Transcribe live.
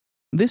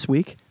This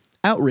week,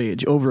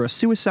 outrage over a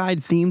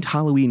suicide-themed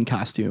Halloween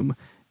costume,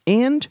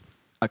 and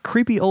a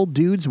creepy old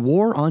dude's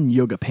war on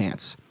yoga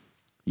pants.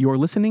 You're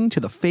listening to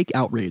the Fake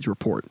Outrage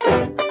Report.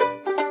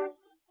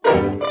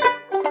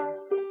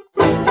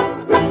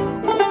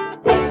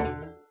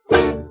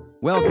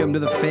 Welcome to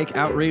the Fake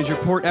Outrage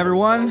Report,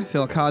 everyone.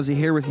 Phill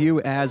here with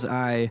you, as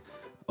I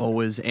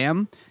always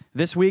am.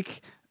 This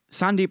week,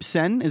 Sandeep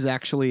Sen is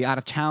actually out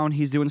of town.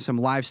 He's doing some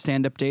live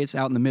stand-up dates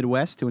out in the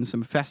Midwest, doing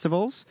some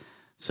festivals.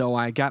 So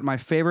I got my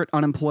favorite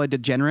unemployed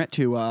degenerate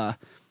to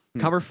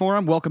cover for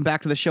him. Welcome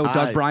back to the show,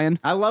 Doug Bryan.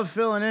 I love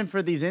filling in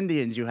for these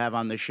Indians you have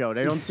on the show.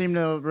 They don't seem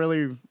to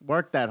really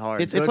work that hard.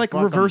 It's like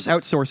reverse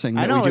outsourcing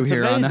that we do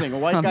here. I know, it's amazing. A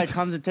white guy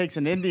comes and takes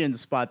an Indian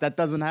spot. That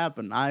doesn't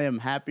happen. I am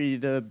happy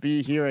to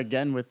be here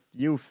again with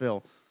you,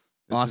 Phill.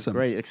 This awesome. Is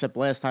great. Except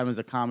last time was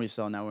the Comedy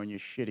Cell. Now we're in your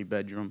shitty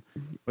bedroom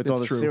with It's all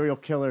the true. serial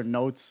killer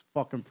notes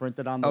fucking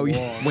printed on the wall.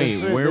 Yeah.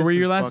 Wait, where were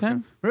you last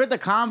time? We were at the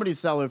Comedy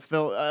Cell with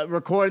Phill,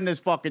 recording this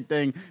fucking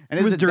thing. And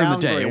It was a during the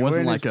day. downgrade. It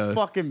wasn't we're in like his a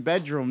fucking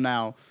bedroom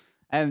now.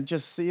 And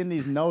just seeing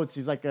these notes,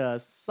 he's like a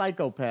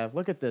psychopath.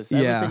 Look at this.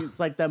 Yeah. Everything, it's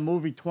like that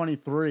movie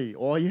 23.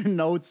 All your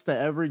notes to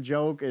every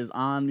joke is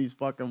on these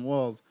fucking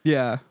walls.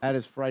 Yeah. That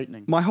is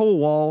frightening. My whole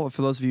wall,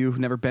 for those of you who've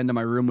never been to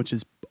my room, which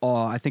is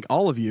I think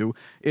all of you,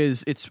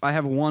 I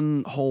have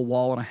one whole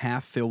wall and a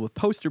half filled with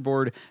poster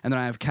board, and then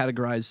I have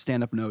categorized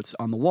stand-up notes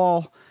on the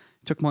wall.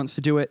 It took months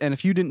to do it, and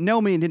if you didn't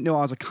know me and didn't know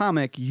I was a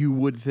comic, you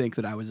would think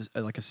that I was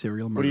like a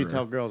serial murderer. What do you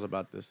tell girls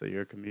about this, that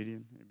you're a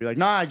comedian? You'd be like,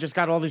 nah, I just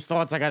got all these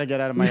thoughts I got to get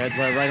out of my head,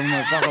 so I write them on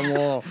the fucking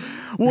wall.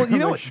 Well, you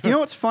know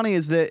what's funny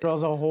is that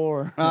Girl's a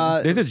whore.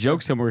 There's a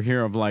joke somewhere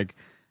here of like,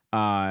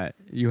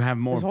 you have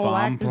more This whole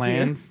bomb act is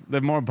plans. There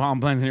are more bomb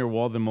plans on your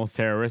wall than most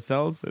terrorist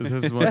cells. Is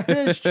this what?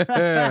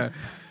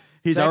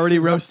 he's Sex already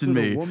is up roasted to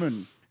the me.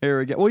 woman. Here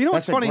we go. Well, you know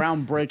That's what's funny? a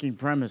groundbreaking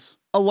premise.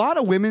 A lot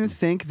of women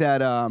think that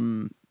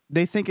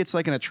they think it's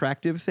like an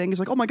attractive thing. It's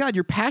like, oh my God,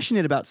 you're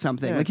passionate about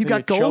something. Yeah, like you've until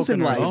got goals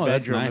choking in her life. Oh,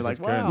 that's bedroom. nice, You're that's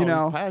like, good. wow, You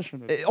know, I'm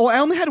passionate. Oh, I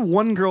only had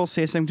one girl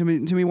say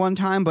something to me one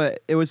time,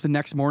 but it was the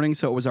next morning,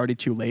 so it was already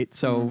too late.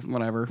 So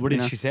whatever. What you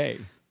did know? she say?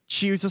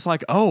 She was just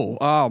like,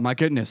 oh my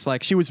goodness.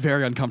 Like she was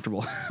very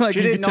uncomfortable. Like She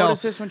you didn't could tell.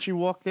 notice this when she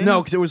walked in?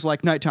 No, because it was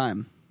like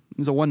nighttime. It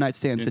was a one night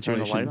stand Didn't turn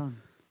the situation. light on?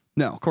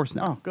 No, of course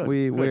not. Oh, good.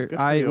 We Good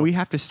for you. we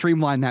have to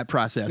streamline that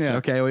process. Yeah.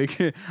 Okay, I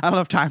don't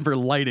have time for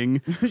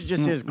lighting.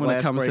 Just hears when it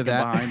glass comes to breaking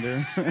that.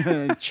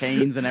 behind her.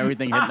 Chains and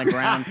everything hitting the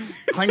ground.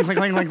 Cling, cling,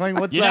 cling, cling, cling.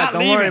 What's You're that? not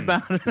Don't worry leaving.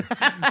 about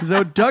it.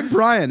 So, Doug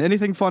Bryan,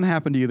 anything fun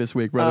happened to you this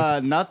week,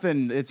 brother?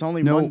 Nothing. It's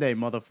only No- Monday,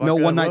 motherfucker. no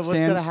one-night What's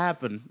stands? gonna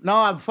happen? No,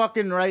 I'm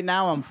fucking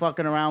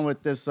around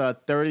with this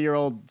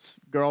 30-year-old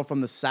girl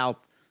from the South.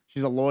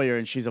 She's a lawyer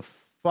and she's a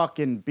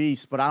fucking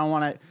beast, but I don't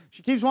want to.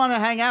 She keeps wanting to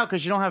hang out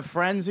because she don't have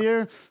friends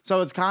here,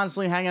 so it's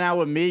constantly hanging out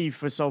with me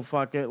for so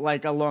fucking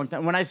like a long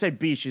time. When I say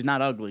beast, she's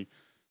not ugly,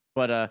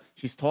 but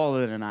she's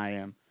taller than I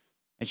am,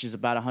 and she's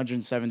about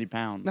 170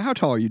 pounds. Now, how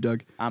tall are you,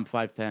 Doug? I'm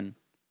 5'10".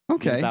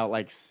 Okay. She's about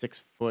like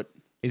 6 foot.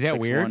 Is that 6'1".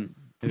 weird?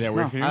 Is that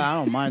weird No, for you? I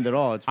don't mind at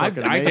all. It's I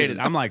fucking amazing. dated.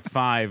 I'm like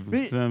 5,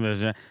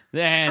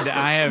 and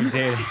I have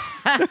dated.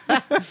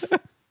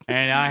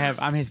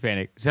 I'm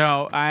Hispanic,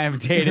 so I have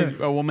dated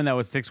a woman that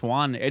was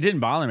 6'1". It didn't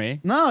bother me.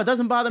 No, it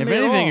doesn't bother If me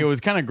anything, at it all. was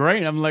kind of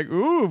great. I'm like,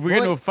 ooh, if we get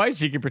Well, into a fight,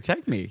 she can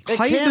protect me. It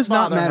Height can't does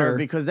not bother her matter.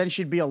 because then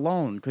she'd be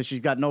alone because she's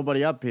got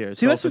nobody up here.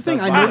 See, that's if the it thing,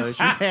 does I bother noticed-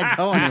 her, she can't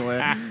go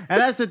anywhere.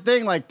 And that's the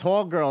thing, like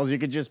tall girls, you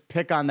could just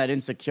pick on that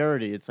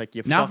insecurity. It's like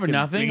you Not for fucking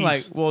nothing.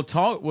 beast. Like,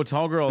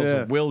 tall girls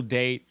Yeah. will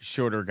date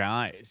shorter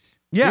guys.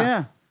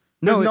 Yeah.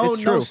 There's No, it's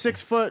no true.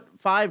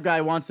 6'5"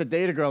 guy wants to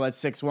date a girl that's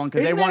 6'1"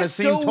 because they Isn't want to that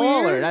seem so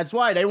taller. weird? That's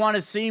why they want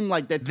to seem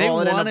like they're They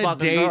taller than want a to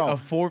fucking date girl. a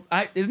 4.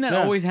 Isn't that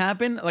Yeah. always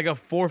happen? Like a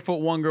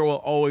 4'1" girl will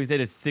always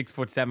date a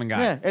 6'7"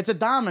 guy. Yeah, it's a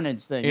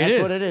dominance thing. It That's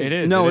is. what it is. It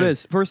is. No, it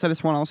is. First, I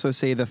just want to also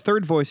say the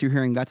third voice you're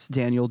hearing, that's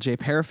Daniel J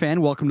Perafan.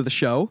 Welcome to the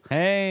show.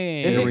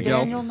 Hey, Is There it we go.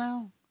 Daniel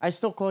now? I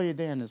still call you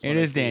Dan. it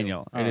is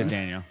Daniel. It is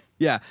Daniel.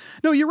 Yeah.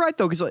 No, you're right,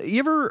 though, because you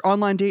ever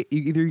online date?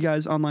 Either you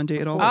guys online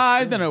date at all?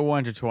 I've done it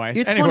once or twice.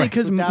 It's anyway, funny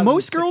because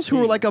most girls who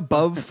are 2016. like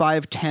above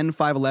 5'10",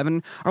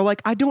 5'11" are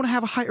like, I don't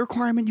have a height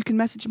requirement. You can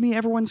message me.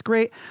 Everyone's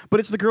great. But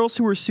it's the girls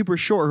who are super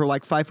short, who are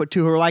like 5'2",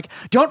 who are like,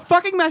 don't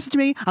fucking message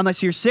me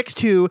unless you're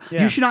 6'2".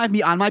 Yeah. You should not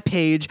be on my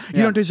page. You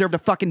Yeah. don't deserve to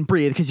fucking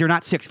breathe because you're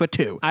not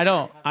 6'2".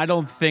 I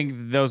don't think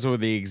those were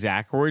the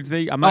exact words.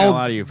 I'm not gonna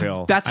lie to you,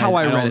 Phil. That's how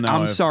I read don't it. know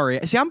I'm if- sorry.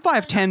 See, I'm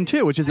 5'10",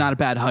 too, which is not a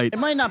bad height. It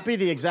might not be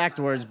the exact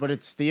words, but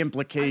it's the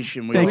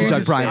implication. We Thank you, all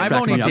Doug Bryan. understand. I've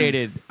Backing only up.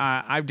 dated.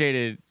 I've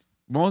dated.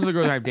 Most of the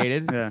girls I've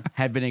dated Yeah.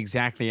 have been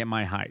exactly at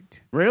my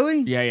height.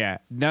 Really? Yeah.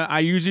 No, I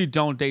usually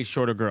don't date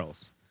shorter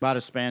girls. A lot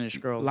of Spanish A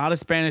girls. lot of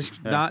Spanish,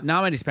 not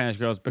many Spanish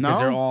girls because No?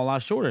 they're all a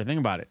lot shorter. Think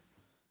about it.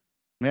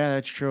 Yeah,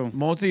 that's true.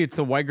 Mostly it's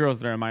the white girls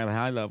that are at my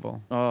high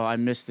level. Oh, I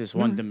missed this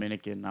one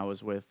Dominican I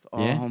was with.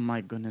 Oh Yeah?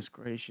 my goodness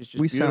gracious,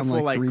 just We beautiful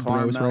sound like three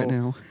bros Carmel. right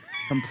now.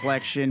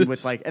 complexion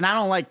with like, and I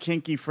don't like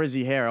kinky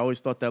frizzy hair. I always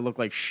thought that looked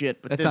like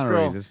shit. But That's this not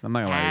girl racist. I'm not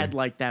gonna lie to had you.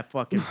 like that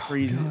fucking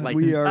frizzy. Like,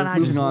 We are and I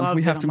moving just on. loved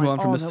We it. have to I'm move like,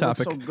 on from oh, this that looks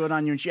topic. so good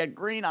on you. And she had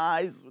green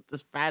eyes with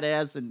this fat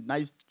ass and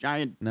nice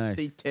giant Nice.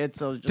 C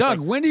tits. I was just Doug,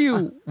 like, when do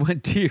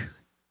you?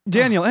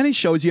 Daniel, any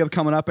shows you have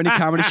coming up? Any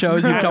comedy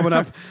shows you have coming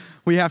up?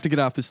 We have to get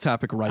off this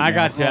topic right now. I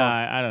got.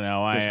 I don't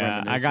know.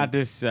 Just I got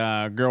this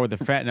girl with the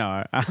fat.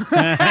 No.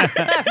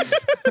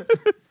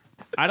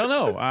 I don't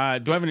know.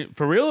 Do I have any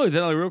for real? Is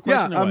that a real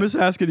question? Yeah, I'm just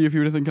asking you if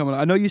you have anything coming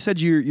up. I know you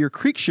said your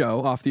Creek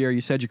show off the air.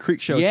 You said your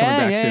Creek show is coming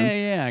back soon.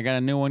 Yeah. I got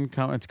a new one.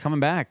 It's coming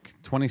back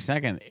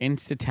 22nd.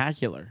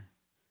 Instatacular.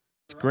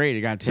 It's great.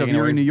 It got So if taken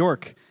you're away. in New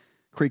York,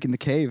 Creek in the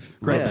Cave,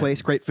 great Yeah.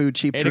 place, great food,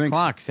 cheap 8 drinks.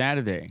 o'clock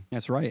Saturday.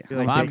 That's right. I feel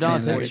like $5 big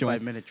fan tickets.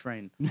 45-minute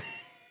train.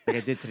 Like I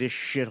did to this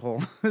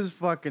shithole. This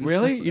fucking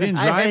Really? You didn't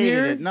I drive hated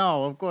here? it.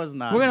 No, of course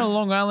not. What kind of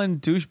Long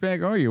Island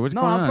douchebag are you? What's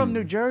No, going on? I'm from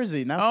New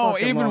Jersey. Not Oh,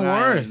 fucking even Long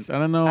worse.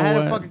 Island. I don't know. I had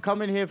what- to fucking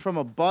come in here from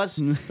a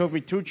bus. Took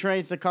me 2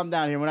 trains to come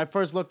down here. When I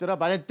first looked it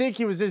up, I didn't think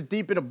he was this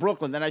deep into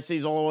Brooklyn. Then I see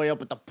he's all the way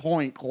up at the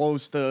Point,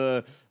 close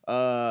to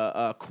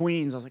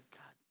Queens. I was like, God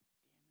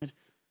damn it.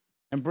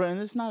 And Britain,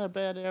 it's not a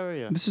bad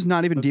area. This is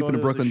not even I deep thought into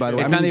it was a Brooklyn, by the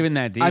way. It's I'm not in- even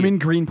that deep. I'm in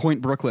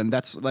Greenpoint, Brooklyn.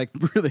 That's like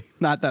really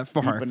not that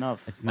far. Deep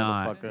enough. It's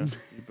not. Motherfucker.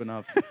 Deep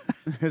enough.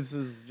 This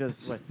is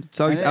just like.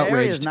 So he's and the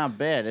area is outraged. not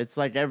bad. It's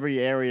like every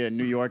area in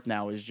New York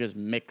now is just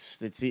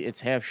mixed. It's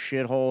half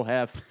shithole,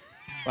 half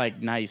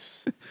like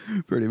nice.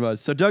 Pretty much.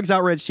 So Doug's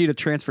outraged you to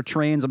transfer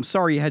trains. I'm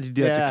sorry you had to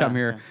do that to Yeah. come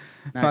here.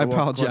 Now I you walk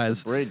across the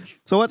apologize. bridge.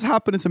 So let's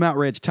hop into some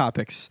outrage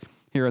topics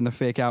here in the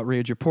Fake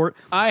Outrage Report.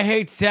 I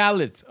hate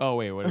salads. Oh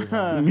wait, what?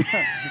 Sorry,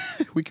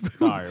 We can,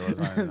 what was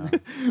I? No.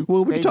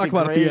 well, we can They talk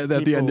about it degrade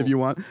at the end if people. you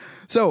want.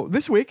 So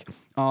this week,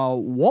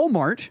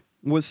 Walmart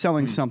was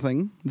selling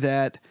something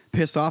that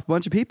pissed off a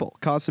bunch of people,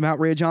 caused some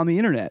outrage on the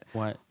internet.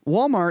 What?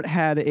 Walmart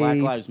had a. Black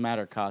Lives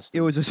Matter costume.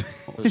 It was a.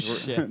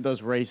 Shit.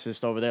 Those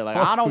racists over there, like,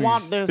 I don't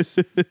want this.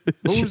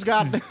 Who's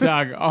got this?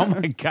 Doug? Oh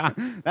my god.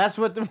 That's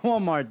what the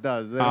Walmart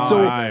does. They don't-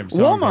 So I am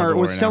so Walmart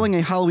uncomfortable was right now. selling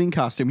a Halloween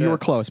costume. You Yeah. were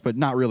close, but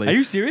not really. Are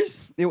you serious?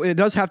 It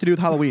does have to do with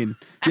Halloween.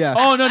 Yeah.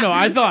 Oh no,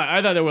 I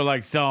thought they were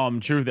like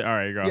some truth. All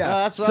right, go. yeah.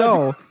 that's what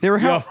So they were.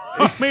 Yo,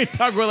 me and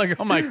Doug were like,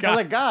 oh my Oh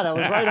my god. God, I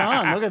was right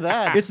on. Look at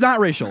that. It's not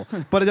racial,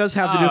 but it does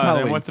have to do with Then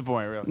Halloween. what's the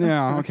point, really?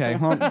 Yeah, okay.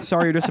 Well,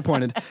 sorry you're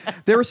disappointed.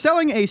 They were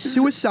selling a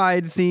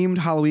suicide-themed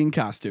Halloween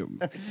costume.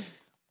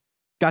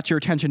 Got your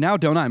attention now,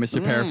 don't I,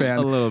 Mr. Perafan?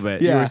 A little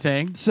bit. Yeah. You were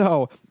saying?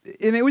 So,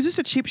 and it was just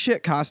a cheap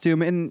shit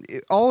costume, and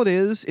all it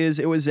is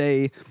it was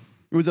a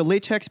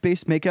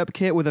latex-based makeup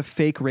kit with a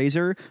fake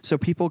razor, so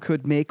people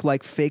could make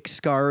like fake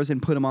scars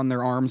and put them on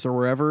their arms or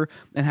wherever,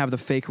 and have the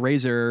fake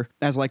razor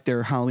as like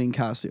their Halloween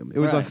costume. It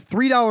was a Right.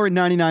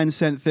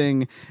 $3.99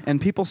 thing, and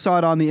people saw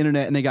it on the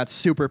internet and they got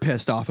super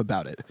pissed off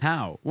about it.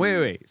 How?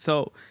 Wait.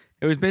 So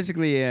it was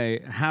basically a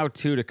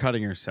how-to to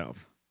cutting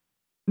yourself.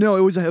 No,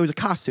 it was a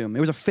costume. It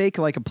was a fake,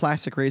 like a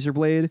plastic razor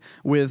blade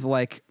with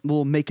like a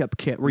little makeup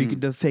kit where you could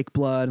do fake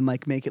blood and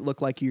like make it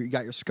look like you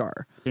got your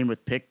scar. Came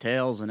with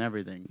pigtails and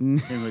everything.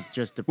 Came with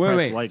just depressed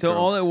Wait. white So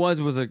girl. all it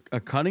was a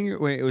cutting.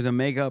 Wait, it was a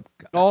makeup.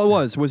 All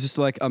it was just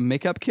like a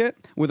makeup kit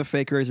with a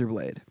fake razor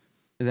blade.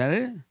 Is that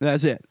it?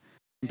 That's it.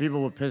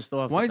 People were pissed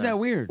off. Why with is that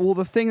weird? Well,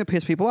 the thing that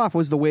pissed people off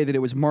was the way that it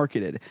was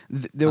marketed.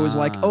 There was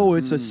like, oh,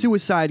 it's a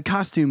suicide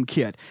costume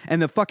kit,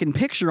 and the fucking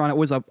picture on it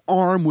was a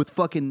arm with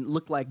fucking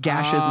looked like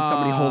gashes and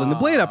somebody holding the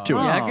blade up to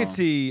it. Yeah, I Oh. could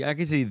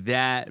see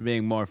that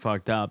being more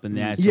fucked up than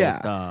the actual Yeah,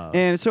 stuff.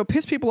 and so it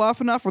pissed people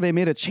off enough where they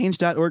made a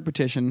change.org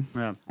petition.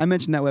 Yeah. I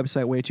mentioned that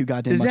website way too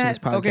goddamn Does much in that this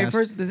podcast. okay?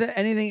 First, does that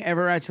anything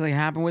ever actually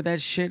happen with that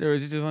shit, or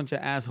is it just a bunch of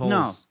assholes?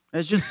 No,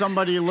 it's just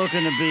somebody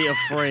looking to be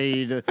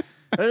afraid.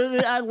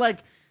 I like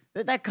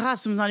that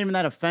costume's not even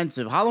that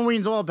offensive.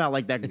 Halloween's all about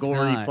like that It's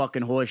gory not.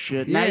 fucking horse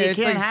shit. Yeah, now you it's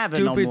can't like have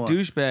stupid it no more.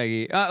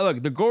 douchebaggy.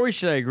 Look, the gory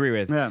shit I agree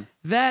with. Yeah.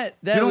 That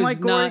don't was like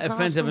gory not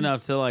offensive costumes?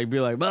 enough to like be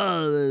like.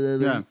 Blah, blah, blah,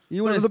 blah. Yeah.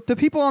 You want The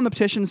people on the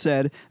petition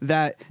said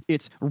that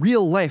it's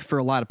real life for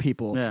a lot of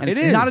people. Yeah. And it's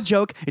It is. not a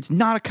joke. It's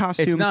not a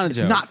costume. It's not a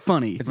joke. not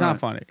funny. It's not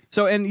funny.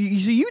 So, and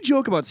you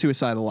joke about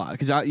suicide a lot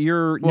because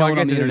you're Well, I known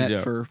on guess the it is a internet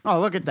joke. for. Oh,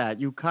 look at that.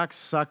 You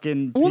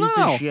cocksucking Well, piece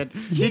no. of shit.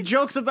 He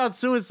jokes about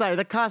suicide.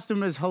 The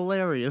costume is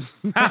hilarious.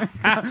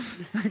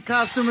 The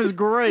costume is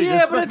great.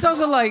 Yeah, but it's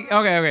also like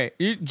okay.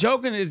 You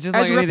joking is just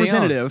As like a anything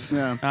representative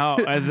Yeah.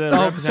 else. Oh, as a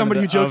of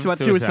somebody who representative jokes of about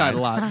suicide a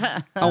lot.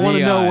 I want to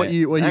The, know what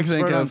you Expert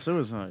think on of.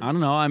 suicide. I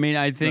don't know. I mean,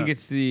 I think Yeah.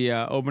 it's the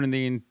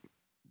opening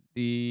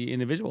the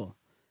individual.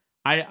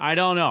 I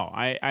don't know.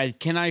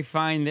 Can I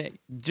find that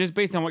just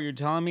based on what you're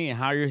telling me and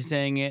how you're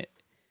saying it?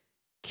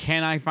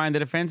 Can I find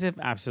it offensive?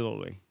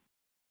 Absolutely.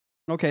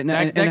 Okay,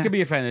 now, That could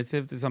be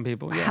offensive to some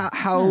people. Yeah.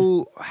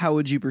 how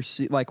would you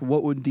perceive? Like,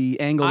 what would the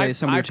angle that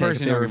somebody I would take if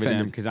personally they were agree with them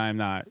offended? because I'm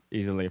not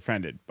easily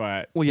offended.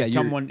 But Well, yeah, you're-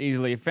 someone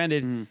easily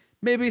offended,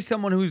 maybe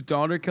someone whose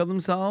daughter killed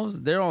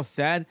themselves, they're all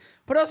sad.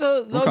 But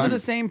also, those Okay. are the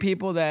same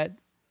people that,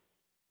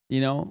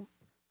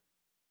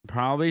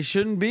 probably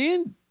shouldn't be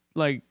in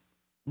like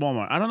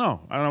Walmart. I don't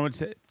know what to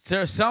say.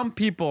 So some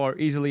people are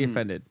easily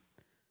offended.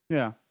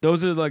 Yeah.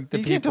 Those are like the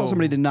You people. can't tell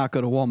somebody to not go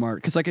to Walmart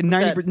because like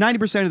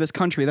 90% of this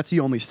country, that's the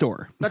only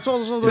store. That's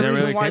also the Is that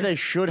reason really why the case? they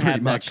should Pretty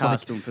have much, that like-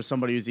 costume for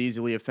somebody who's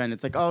easily offended.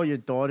 It's like, oh, your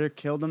daughter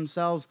killed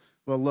themselves?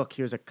 Well, look,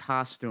 here's a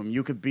costume.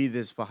 You could be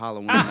this for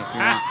Halloween if you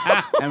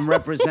want and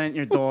represent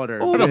your daughter.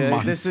 What a This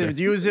monster. is,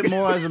 use it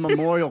more as a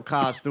memorial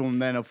costume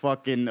than a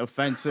fucking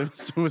offensive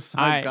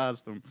suicide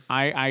costume.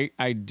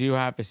 I do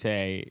have to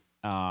say,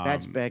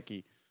 That's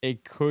Becky.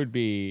 it could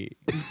be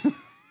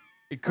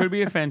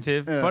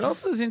offensive, but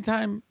also at the same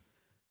time,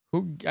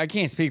 I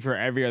can't speak for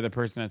every other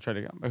person that tried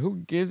to come, but who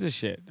gives a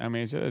shit? I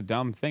mean, it's just a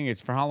dumb thing.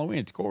 It's for Halloween.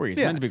 It's gory.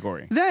 It's meant to be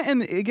gory. That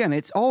and again,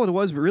 it's all it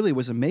was really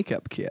was a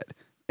makeup kit.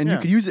 And you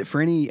could use it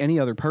for any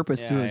other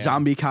purpose to a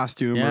zombie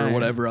costume or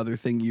whatever other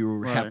thing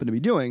you happen to be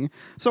doing.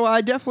 So I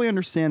definitely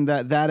understand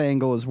that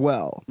angle as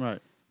well. Right.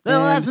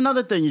 Well, that's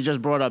another thing you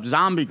just brought up.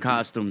 Zombie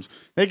costumes.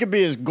 They could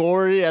be as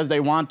gory as they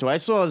want to. I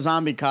saw a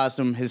zombie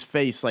costume. His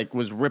face like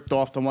was ripped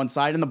off to one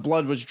side, and the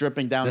blood was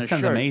dripping down That his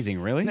sounds shirt. amazing.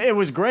 Really? It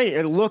was great.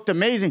 It looked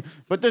amazing.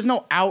 But there's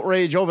no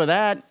outrage over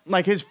that.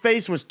 Like his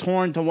face was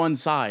torn to one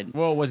side.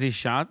 Well, was he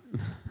shot?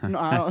 No,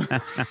 I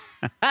don't-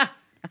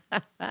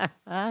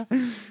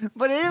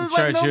 But it was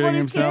Try like shooting nobody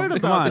himself? cared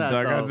about Come on, that.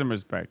 Doug. though. Have some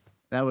respect.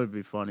 That would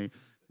be funny.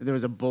 There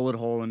was a bullet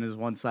hole in his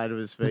one side of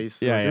his face.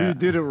 Yeah, Like, yeah. He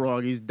did it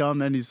wrong. He's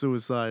dumb and he's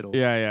suicidal.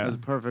 Yeah, yeah. That's a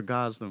perfect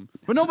costume.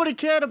 But nobody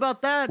cared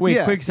about that. Wait,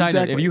 Yeah, quick side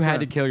note. If exactly. you had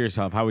to kill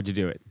yourself, how would you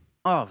do it?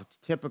 Oh, it's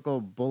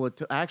typical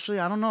bullet. Actually,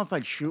 I don't know if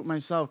I'd shoot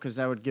myself because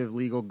that would give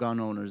legal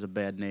gun owners a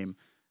bad name.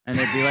 And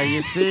they'd be like,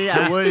 you see,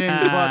 I wouldn't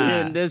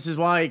fucking, this is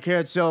why he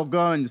can't sell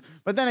guns.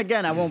 But then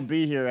again, I won't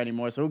be here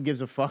anymore, so who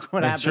gives a fuck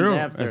what That's happens true.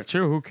 after? That's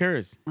true. Who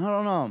cares? I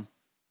don't know.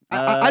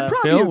 I'd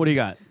probably Phil, what do you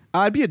got?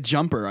 I'd be a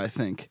jumper, I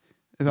think.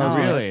 If I was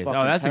No, gonna- that's Really? fucking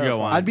Oh, that's a good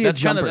terrifying. one. I'd be a that's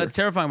jumper. That's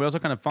terrifying, but also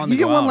kind of fun You to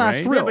get go one out, last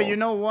right? thrill. Yeah, but you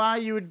know why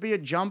you would be a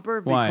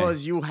jumper? Why?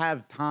 Because you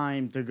have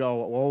time to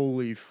go,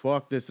 holy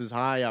fuck, this is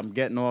high. I'm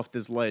getting off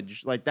this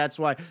ledge. Like, that's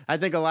why I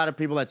think a lot of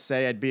people that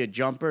say I'd be a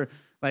jumper,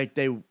 like,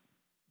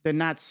 they're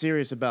not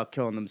serious about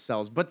killing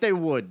themselves, but they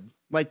would.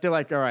 Like, they're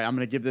like, all right, I'm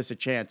going to give this a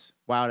chance.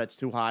 Wow, that's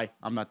too high.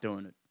 I'm not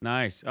doing it.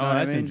 Nice. Oh, Know what I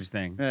that's mean?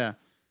 interesting. Yeah.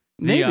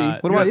 Maybe.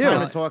 What about have time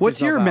you? to talk What's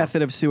your yourself out.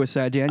 method of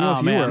suicide, Daniel? Oh if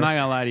you man, were? I'm not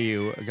gonna lie to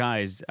you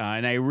guys,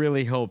 and I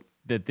really hope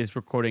that this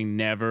recording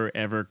never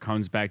ever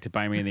comes back to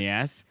bite me in the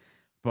ass.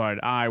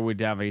 But I would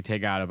definitely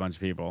take out a bunch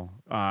of people.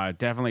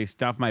 Definitely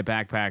stuff my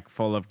backpack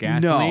full of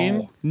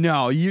gasoline.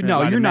 No, you're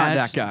Light a not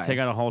match, that guy. Take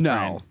out a whole no.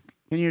 train.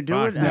 Can you do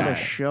Fuck it at no. a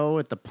show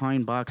at the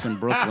Pine Box in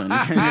Brooklyn?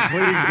 Can you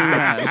please do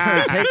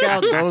that? Take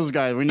out those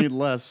guys. We need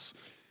less.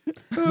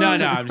 No,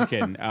 I'm just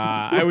kidding.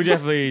 I would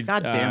definitely.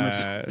 God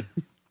damn it.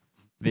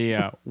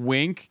 The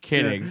wink,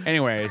 kidding.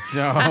 Anyway,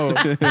 so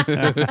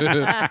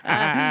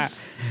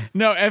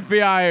no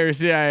FBI or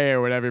CIA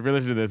or whatever. If you're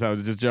listening to this, I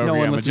was just joking. No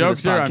one I'm a listens to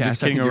this jokester. I'm podcast.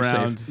 just I think kidding you're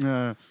around.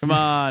 safe. Come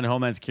on,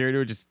 Homeland Security.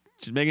 We're just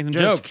making some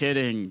Just jokes.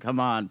 kidding. Come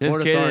on. Just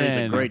Port Authority is a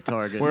kidding. great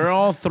target. We're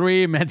all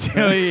three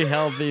mentally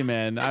healthy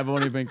men. I've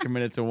only been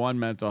committed to one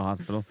mental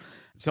hospital.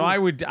 So I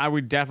would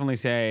definitely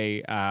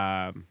say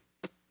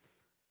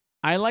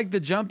I like the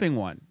jumping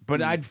one,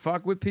 but I'd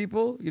fuck with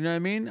people. You know what I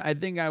mean? I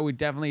think I would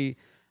definitely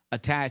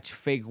attach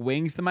fake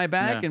wings to my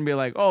back Yeah. and be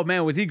like, "Oh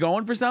man, was he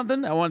going for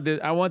something?" I want the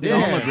Yeah.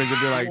 onlookers to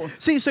be like,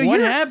 See, so What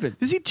you're happened?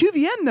 See, to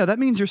the end though, that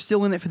means you're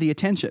still in it for the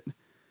attention.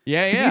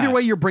 "Yeah, 'Cause yeah." either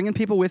way, you're bringing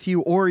people with you,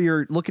 or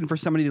you're looking for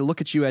somebody to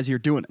look at you as you're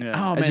doing it. Yeah.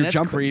 Oh as man, you're that's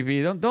jumping.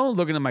 creepy. Don't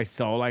look into my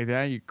soul like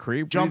that. You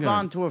creep. What are Jump you doing?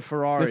 onto a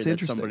Ferrari That's that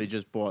interesting. somebody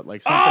just bought,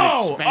 like something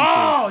expensive.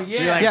 Oh, yeah.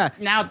 You're like, Yeah.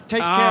 now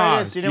take care of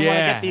this. You didn't want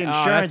to get the Yeah. Oh,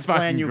 insurance that's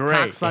plan, you fucking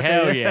great. cocksucker.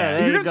 Hell yeah. there If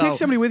you you're gonna take go.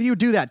 somebody with you,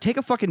 do that. Take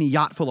a fucking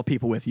yacht full of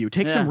people with you.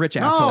 Take some Yeah. rich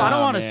No, assholes. I don't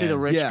want to man. see the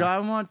rich Yeah. guy. I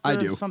want I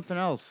do. something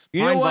else.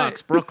 You know Pine what?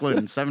 Box,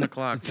 Brooklyn, 7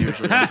 o'clock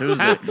usually on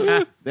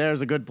Tuesday. There's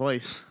a good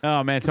place.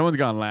 Oh man, someone's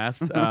gone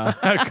last. A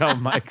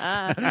couple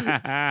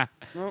mics.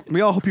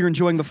 We all hope you're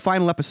enjoying the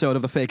final episode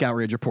of the Fake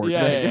Outrage Report.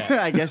 Yeah.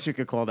 I guess you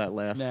could call that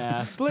last.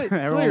 Nah, slit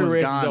Everyone your was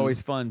wrist gone. is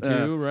always fun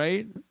too,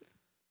 right?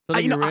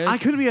 I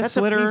could be a That's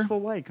slitter. a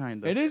peaceful way,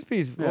 kind of. It is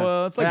peaceful. Yeah.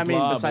 Well, it's like I mean,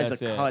 blob, besides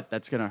that's the it. cut,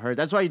 that's gonna hurt.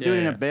 That's why you do it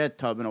in Yeah. a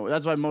bathtub.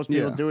 That's why most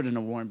people Yeah. do it in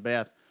a warm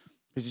bath,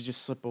 because you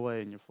just slip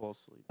away and you fall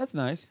asleep. That's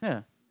nice.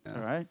 Yeah, it's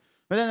all right.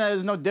 But then that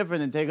is no different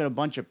than taking a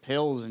bunch of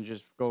pills and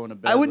just going to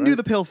bed. I wouldn't do right?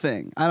 the pill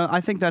thing.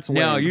 I think that's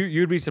No, lame.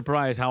 you'd be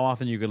surprised how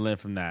often you could live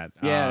from that.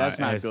 Yeah, that's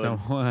not as good.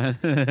 someone-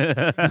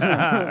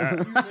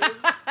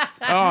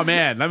 oh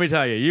man, let me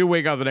tell you, you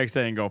wake up the next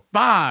day and go,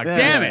 "Fuck, Yeah.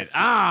 damn it!"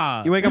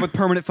 Ah, You wake up with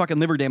permanent fucking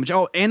liver damage.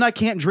 Oh, and I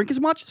can't drink as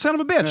much? Son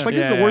of a bitch. Like,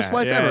 this is the worst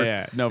life ever.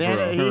 Yeah, no, They for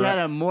had real. he had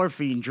a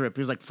morphine drip. He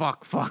was like,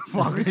 fuck.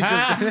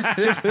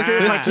 just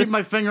if I keep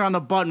my finger on the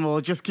button, will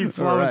it just keep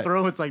flowing Right.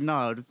 through? It's like,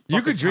 no. You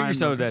fucking could drink time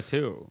yourself to- to that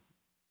too.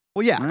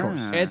 Well, yeah, of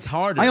course. Yeah. It's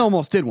harder. I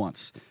almost did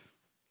once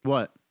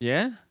What?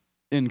 Yeah.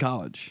 in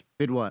college.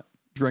 Did what?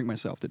 Drank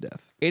myself to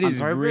death. It On is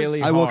purpose?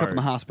 really I hard. woke up in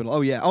the hospital.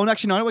 Oh yeah. Oh, and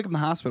actually, no, I didn't wake up in the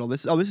hospital.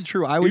 This is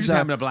true. I You was just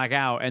happened to black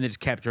out and then just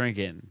kept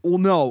drinking. well,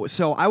 no.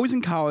 So I was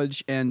in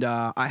college, and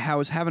I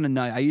was having a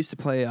night. I used to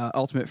play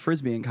ultimate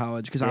frisbee in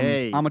college because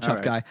Hey, I'm a tough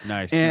all guy.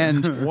 Nice.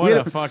 And What we a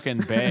had fucking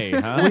bay,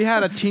 huh? we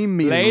had a team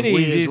meeting. Ladies,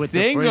 Whiz he's with the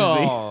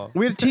single.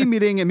 We had a team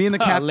meeting, and me and the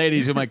cap.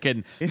 Ladies, who am I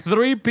kidding?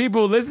 3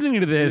 people listening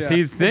to this. Yeah.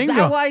 He's Is single.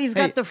 that why he's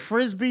got the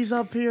frisbees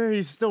up here?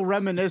 He's still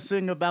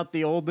reminiscing about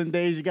the olden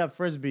days. You got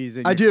frisbees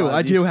in I your do. car. I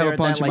You do have stare a at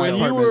bunch that in my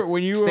like a apartment.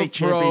 when you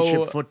state were pro,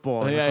 championship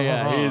football.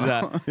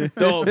 Yeah, he's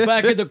so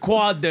back in the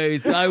quad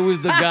days, I was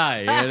the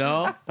guy, you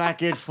know.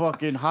 Back at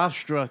fucking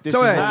Hofstra. This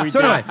So is anyway, what we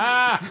so do.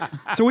 anyway,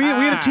 so we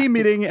had a team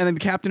meeting, and then the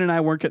captain and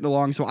I weren't getting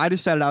along. So I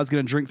decided I was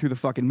going to drink through the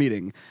fucking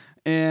meeting,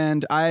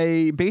 and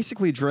I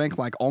basically drank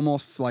like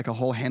almost like a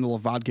whole handle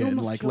of vodka You in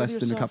almost like killed less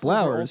than a yourself couple over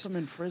hours.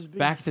 ultimate frisbee?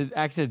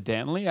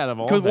 Accidentally out of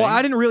all Because things. well,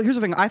 I didn't really. Here's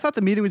the thing. I thought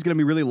the meeting was going to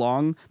be really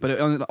long, but it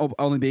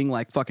only being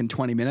like fucking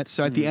 20 minutes.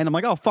 So at the end, I'm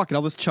like, oh fuck it,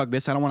 I'll just chug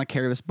this. I don't want to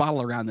carry this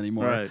bottle around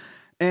anymore. Right.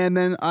 And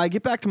then I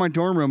get back to my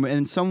dorm room,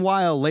 and some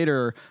while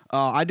later,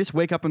 I just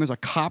wake up and there's a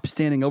cop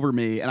standing over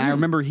me, and I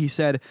remember he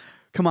said,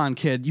 "Come on,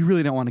 kid, you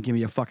really don't want to give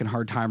me a fucking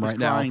hard time He's right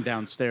now." crying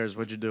downstairs.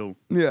 What'd you do?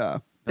 Yeah.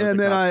 That's And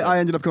the then cop said. I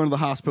ended up going to the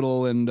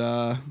hospital, and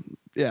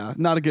yeah,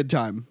 not a good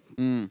time.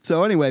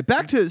 So anyway,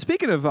 back to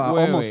speaking of Wait,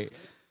 almost. wait.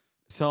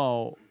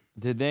 So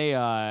did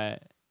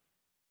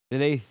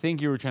they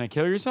think you were trying to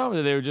kill yourself,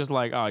 or they were just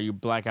like, oh, you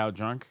blackout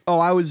drunk? Oh,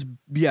 I was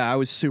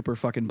super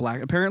fucking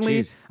black.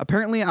 Jeez.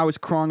 Apparently, I was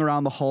crawling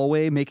around the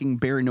hallway making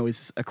bear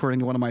noises, according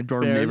to one of my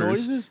dorm Bear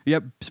neighbors. noises?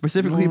 Yep,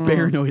 specifically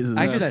bear noises.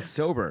 I do that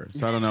sober,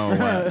 so I don't know.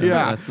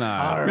 Yeah. That's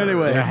not.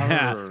 Anyway, You're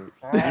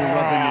rubbing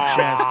your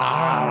chest.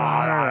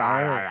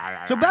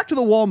 so back to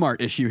the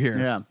Walmart issue here.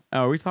 Yeah.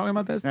 Oh, are we talking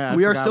about this? Yeah. I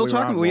We are forgot still we were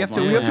talking. on We have to.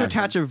 Walmart. We have to Yeah.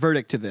 attach a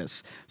verdict to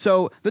this.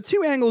 So the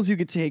two angles you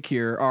could take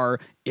here are: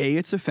 A,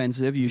 it's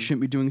offensive. You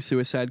shouldn't be doing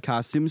suicide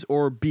costumes.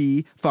 Or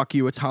B, fuck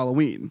you, it's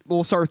Halloween.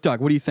 We'll start with Doug.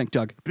 What do you think,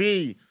 Doug?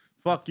 B,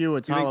 fuck you,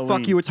 it's You think, Halloween.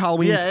 fuck you, it's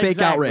Halloween, Yeah, fake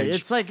exactly. outrage.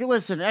 It's like,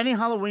 listen, any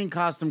Halloween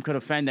costume could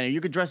offend any.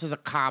 You could dress as a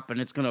cop and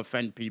it's going to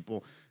offend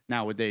people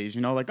nowadays.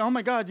 You know, like, oh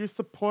my God, you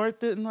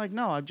support it? And like,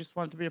 no, I just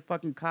want to be a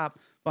fucking cop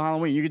for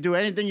Halloween. You could do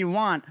anything you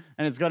want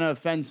and it's going to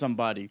offend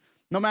somebody.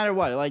 No matter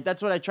what. Like,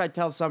 that's what I try to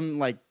tell some,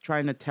 like,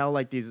 trying to tell,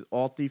 like, these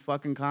alty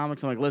fucking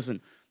comics. I'm like, listen,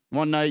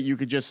 one night you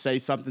could just say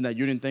something that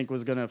you didn't think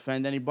was going to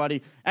offend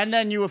anybody, and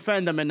then you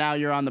offend them, and now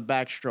you're on the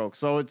backstroke.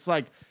 So it's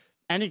like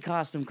any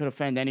costume could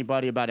offend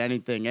anybody about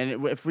anything.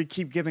 And if we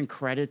keep giving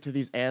credit to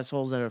these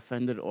assholes that are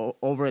offended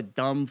over a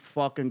dumb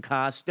fucking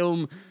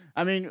costume,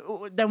 I mean,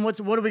 then what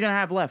are we going to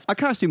have left? A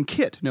costume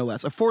kit, no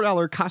less. A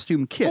 $4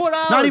 costume kit. $4.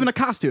 Not even a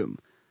costume.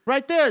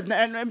 Right there.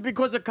 And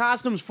because the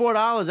costume's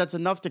 $4, that's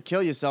enough to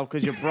kill yourself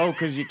because you're broke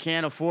because you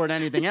can't afford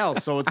anything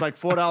else. So it's like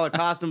 $4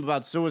 costume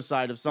about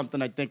suicide of something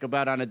I think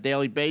about on a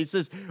daily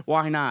basis.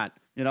 Why not?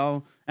 You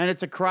know? And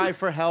it's a cry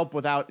for help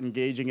without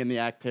engaging in the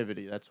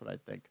activity. That's what I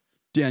think.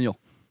 Daniel.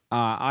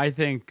 I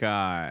think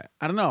I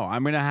don't know.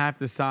 I'm gonna have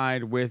to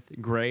side with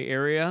gray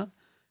area,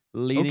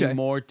 leaning Okay.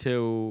 more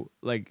to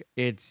like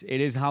it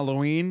is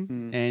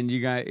Halloween, and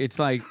you guys, it's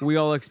like we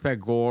all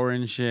expect gore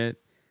and shit.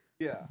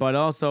 Yeah. But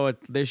also,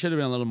 there should have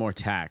been a little more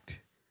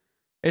tact.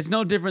 It's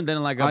no different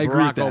than like a I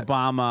agree with Barack that.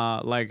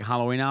 Obama like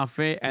Halloween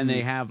outfit, and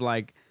they have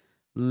like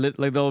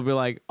they'll be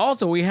like,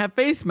 also we have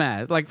face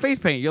masks, like face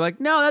paint. You're like,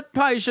 no, that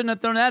probably shouldn't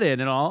have thrown that in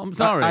at all. I'm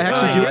sorry. I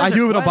actually Right. do. Here's I a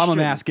do have an Obama question.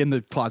 mask in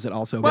the closet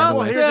also, by the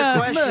Well, way. here's a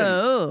question.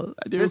 no.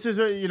 I do. This is,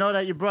 you know,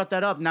 that you brought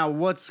that up. Now,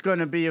 what's going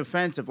to be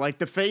offensive? Like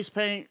the face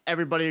paint,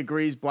 everybody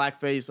agrees,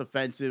 blackface,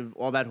 offensive,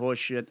 all that horse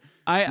shit.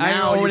 I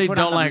Now you already put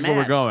on don't the like where we're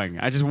mask. going.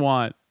 I just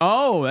want.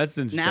 Oh, that's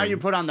interesting. Now you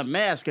put on the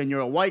mask and you're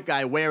a white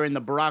guy wearing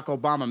the Barack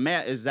Obama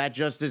mask. Is that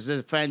just as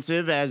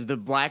offensive as the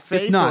blackface,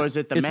 It's not. or is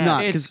it the It's mask?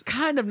 not. It's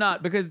kind of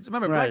not because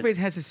remember, Right. blackface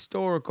has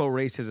historical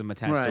racism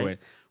attached to Right. it,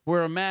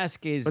 where a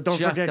mask is But don't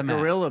just forget a mask.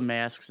 gorilla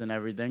masks and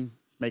everything,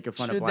 making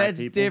fun Sure, of black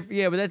that's people.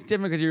 yeah, but that's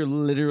different because you're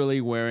literally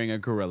wearing a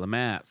gorilla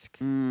mask.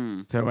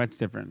 Mm. So that's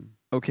different.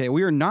 Okay,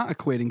 we are not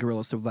equating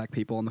gorillas to black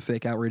people on the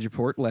fake outrage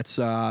report. Let's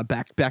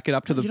back it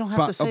up to the You don't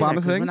have to say that Obama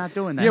 'cause thing. we're not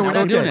doing that. Yeah, we're Now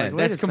not doing like, it. wait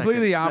That's a second.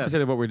 completely the Yeah.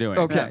 opposite of what we're doing.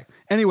 Okay. Yeah.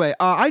 Anyway,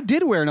 I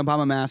did wear an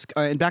Obama mask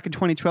back in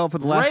 2012 for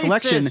the last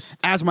election Racist.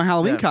 as my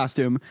Halloween Yeah.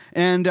 costume,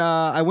 and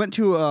I went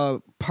to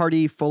a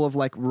party full of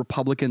like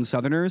Republican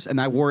Southerners,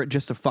 and I wore it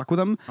just to fuck with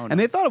them, and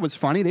they thought it was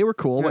funny. They were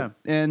cool, Yeah.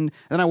 and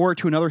then I wore it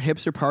to another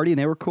hipster party, and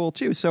they were cool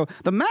too. So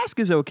the mask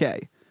is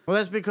okay. Well,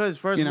 that's because,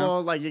 first You of know?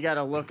 all, like, you got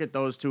to look at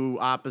those two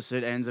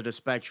opposite ends of the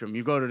spectrum.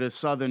 You go to the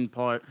southern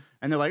part,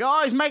 and they're like,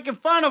 oh, he's making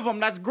fun of him.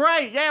 That's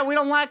great. Yeah, we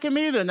don't like him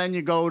either. And then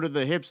you go to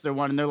the hipster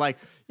one, and they're like,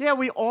 yeah,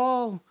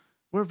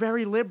 we're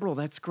very liberal.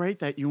 That's great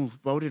that you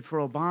voted for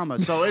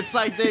Obama. So it's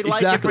like they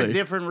like it Exactly. for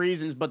different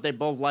reasons, but they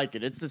both like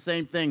it. It's the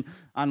same thing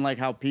on, like,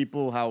 how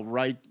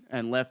right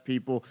and left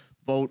people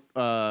vote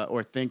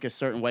or think a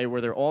certain way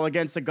where they're all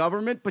against the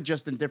government, but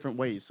just in different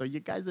ways. So you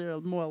guys are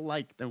more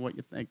alike than what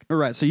you think. All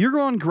right, so you're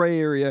going gray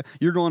area.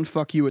 You're going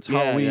fuck you. It's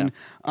Yeah, Halloween.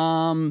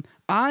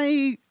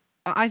 I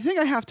I think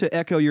I have to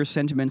echo your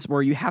sentiments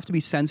where you have to be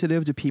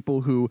sensitive to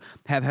people who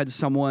have had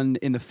someone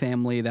in the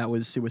family that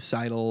was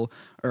suicidal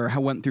or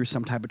went through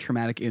some type of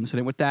traumatic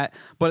incident with that.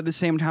 But at the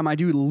same time, I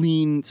do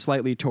lean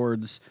slightly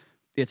towards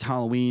it's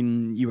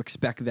Halloween. You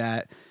expect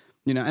that,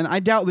 and I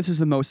doubt this is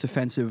the most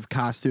offensive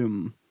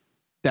costume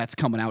that's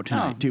coming out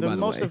tonight, too, by the way.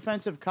 The most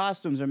offensive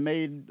costumes are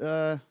made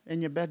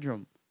in your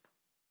bedroom.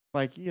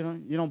 Like, you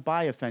don't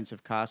buy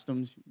offensive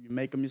costumes. You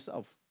make them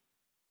yourself.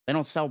 They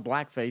don't sell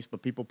blackface,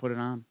 but people put it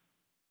on.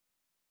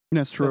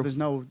 That's true. So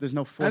there's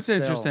no full That's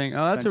sale interesting.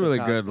 Oh, that's a really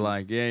offensive good,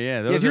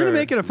 costumes. If you're going to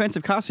make an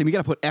offensive costume, you got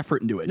to put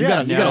effort into it.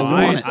 Yeah, You got to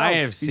want it. I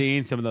have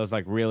seen some of those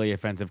like really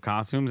offensive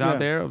costumes out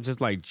there. I'm just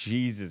like,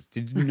 Jesus,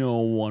 did no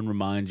one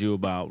remind you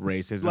about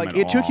racism? Like, at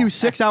it took all? you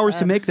 6 hours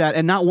to make that,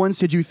 and not once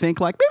did you think,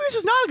 like, maybe this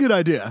is not a good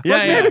idea.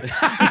 Yeah.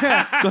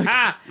 Oh,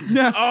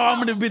 I'm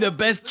going to be the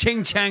best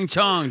ching chang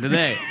chong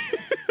today.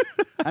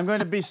 I'm going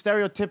to be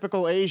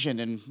stereotypical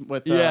Asian and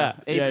with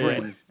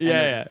apron.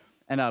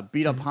 And a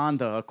beat up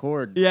Honda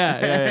Accord.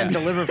 And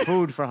deliver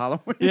food for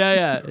Halloween. Oh,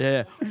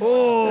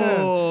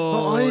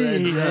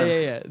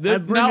 yeah.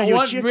 Not you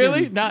one, chicken.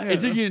 really? Not. It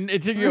took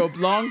you a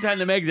long time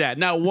to make that.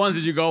 Not once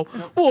did you go,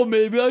 well,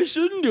 maybe I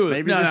shouldn't do it.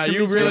 Maybe this could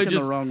you be really taken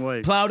just the wrong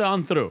way. plowed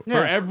on through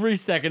for every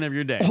second of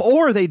your day.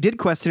 Or they did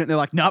question it, and they're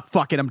like, nope,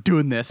 fuck it, I'm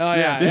doing this. Oh,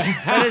 yeah.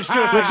 That is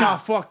true. It's like, oh,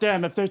 fuck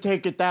them. If they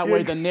take it that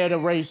way, then they're the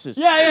racist.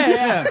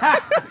 Yeah.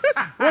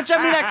 Which,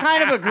 I mean, I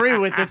kind of agree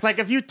with. It's like,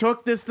 if you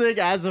took this thing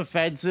as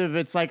offensive,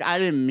 it's like, I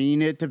didn't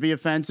mean it to be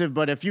offensive,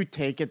 but if you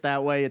take it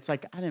that way, it's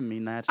like, I didn't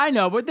mean that. I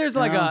know, but there's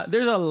like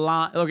there's a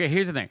lot. Okay,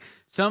 here's the thing.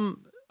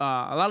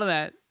 A lot of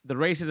that, the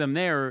racism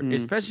there,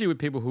 especially with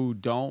people who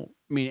don't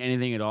mean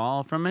anything at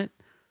all from it,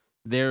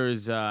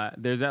 there's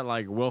that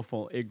like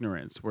willful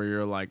ignorance where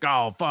you're like,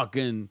 oh,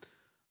 fucking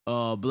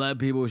black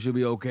people should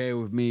be okay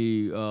with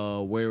me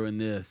wearing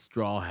this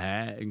straw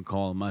hat and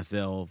calling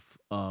myself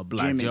Black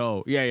Jimmy.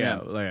 Joe.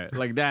 Yeah.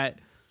 Like that.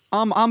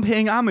 I'm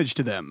paying homage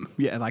to them.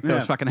 Yeah, like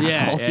those fucking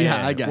assholes.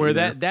 Yeah, I get where you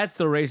there. that's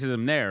the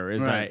racism there.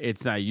 Is Right.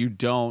 it's you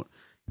don't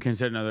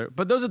consider another.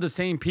 But those are the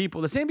same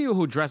people. The same people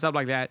who dress up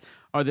like that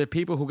are the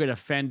people who get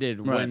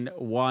offended when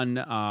one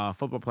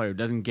football player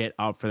doesn't get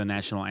up for the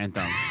national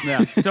anthem.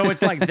 Yeah. So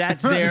it's like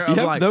that's there of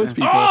Yep, like those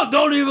people. Oh,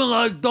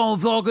 don't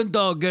fucking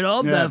get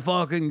up that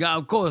fucking guy.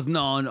 Of course,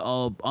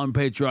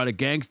 unpatriotic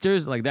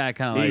gangsters like that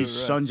kind of like These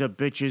sons of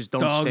bitches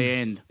don't thugs.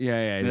 stand.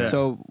 Yeah.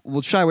 So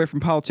we'll shy away from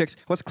politics.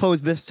 Let's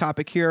close this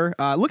topic here.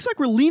 Looks like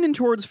we're leaning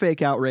towards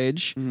fake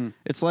outrage.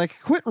 It's like,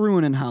 quit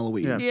ruining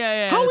Halloween.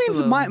 Yeah.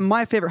 Halloween's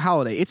my favorite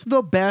holiday. It's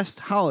the best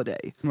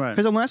holiday. Right.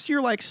 Because unless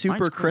you're like super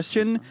Mine's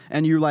Christian Christmas.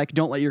 and you like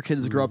don't let your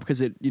kids grow up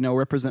because it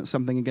represents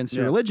something against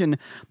your religion,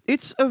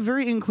 it's a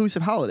very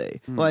inclusive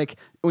holiday. Like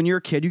when you're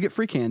a kid, you get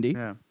free candy.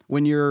 Yeah.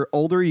 When you're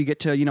older, you get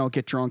to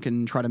get drunk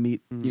and try to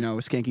meet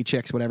skanky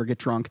chicks, whatever, get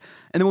drunk.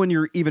 And then when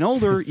you're even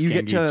older, you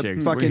get Skanky to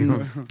chicks. fucking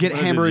get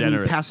What a hammered and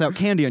degenerate. pass out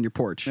candy on your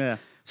porch. Yeah.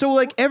 So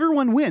like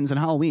everyone wins on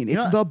Halloween.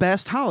 It's Yeah. the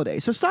best holiday.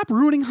 So stop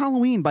ruining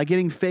Halloween by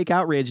getting fake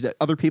outraged at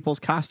other people's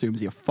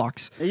costumes, you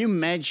fucks. You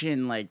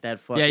mentioned like that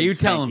fucking you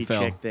tell 'em, skanky Phil.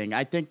 chick thing.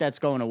 I think that's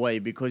going away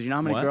because you know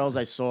how many What? girls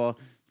I saw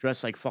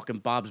dressed like fucking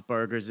Bob's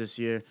Burgers this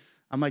year.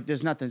 I'm like,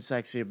 there's nothing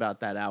sexy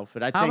about that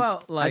outfit. I think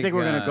about, I think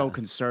we're like, gonna go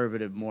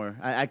conservative more.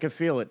 I could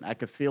feel it. I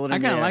could feel it. I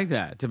In kind of the air. like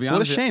that. To be What a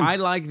honest, shame. I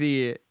like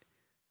the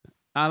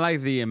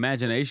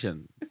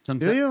imagination.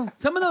 Do you?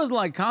 Some of those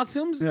like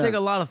costumes take a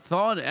lot of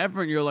thought and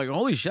effort. And you're like,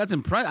 holy shit, that's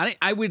impressive.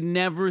 I would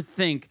never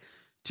think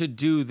to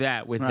do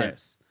that with Right.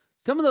 this.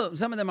 Some of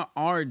them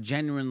are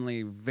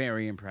genuinely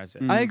very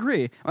impressive. I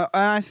agree. And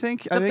I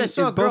think Except I saw a it's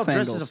girl both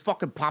dressed angles. as a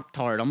fucking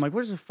Pop-Tart. I'm like,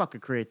 where's the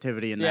fucking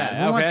creativity in Yeah, that?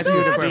 okay, Who wants that's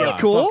to pretty be a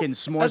cool. fucking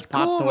s'mores That's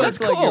cool. Pop-Tart? That's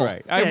like, cool. you're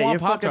right. I Yeah, want you're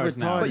fucking Pop-Tarts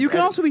now. retarded. But you can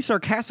also be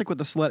sarcastic with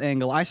the slut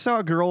angle. I saw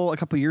a girl a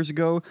couple years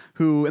ago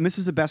who, and this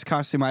is the best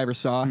costume I ever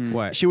saw.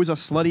 What? She was a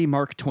slutty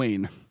Mark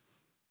Twain.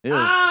 Ew.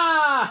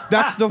 Ah!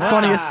 That's the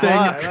funniest thing.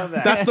 I love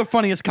that. That's the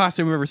funniest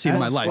costume I've ever seen in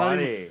my life.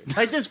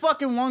 Like this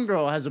fucking one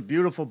girl has a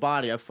beautiful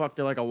body. I fucked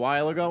her like a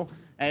while ago,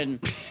 and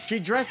she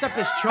dressed up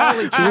as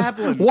Charlie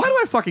Chaplin. Why do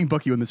I fucking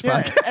book you in this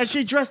Yeah, podcast? and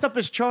she dressed up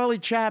as Charlie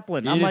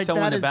Chaplin. You I'm need like,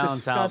 someone that to is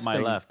balance out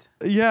disgusting. my left.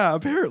 Yeah,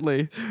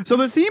 apparently. So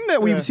the theme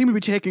that we seem to be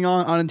taking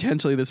on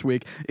unintentionally this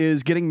week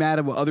is getting mad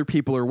at what other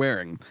people are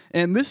wearing.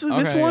 And this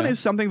one is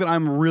something that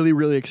I'm really,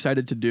 really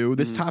excited to do.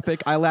 This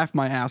topic, I laughed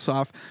my ass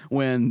off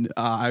when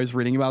I was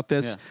reading about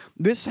this. Yeah.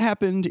 This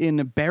happened in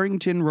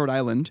Barrington, Rhode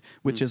Island,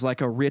 which is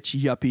like a rich,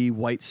 yuppie,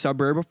 white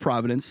suburb of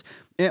Providence.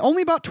 And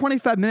only about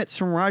 25 minutes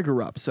from where I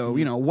grew up. So,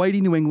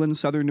 whitey New England,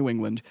 southern New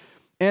England.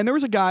 And there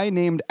was a guy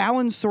named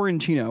Alan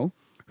Sorrentino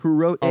who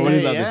wrote I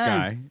really a... love this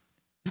guy.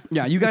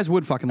 Yeah, you guys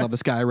would fucking love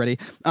this guy already.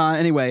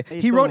 Anyway,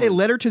 he wrote a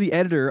letter to the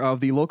editor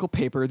of the local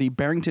paper, the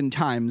Barrington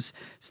Times,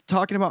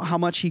 talking about how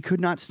much he could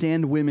not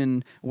stand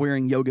women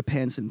wearing yoga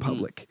pants in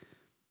public.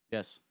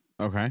 Yes,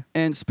 Okay.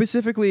 And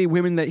specifically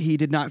women that he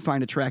did not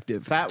find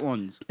attractive fat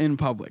ones. in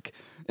public.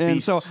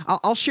 And so Beasts.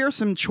 I'll share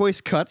some choice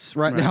cuts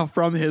right now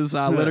from his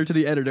letter to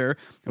the editor,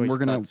 and Choice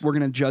we're cuts.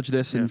 gonna judge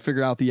this and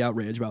figure out the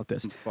outrage about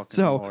this. Fucking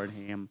So hard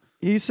ham.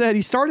 He said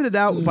he started it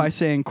out by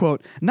saying,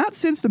 quote, "Not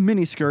since the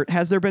miniskirt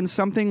has there been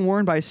something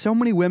worn by so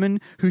many women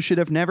who should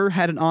have never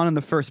had it on in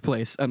the first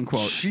place,"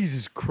 unquote.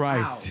 Jesus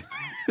Christ.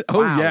 Oh,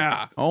 Wow.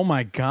 yeah. Oh,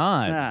 my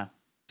God. Yeah.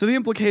 So the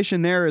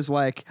implication there is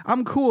like,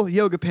 I'm cool with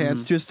yoga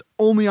pants, just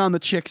only on the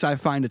chicks I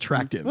find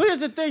attractive. Well, here's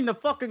the thing: the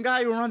fucking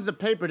guy who runs the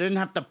paper didn't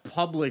have to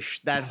publish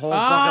that whole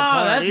fucking Ah,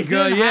 part. that's He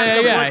good. didn't have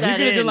to Yeah. put He that could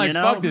have in, been you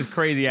know? fuck this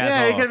crazy asshole.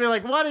 Yeah, he could be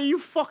like, "What? Are you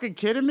fucking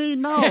kidding me?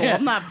 No, Yeah.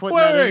 I'm not putting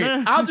Wait, that wait, in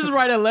there." I'll just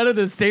write a letter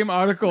to the same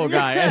article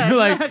guy. Yeah, and be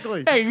like,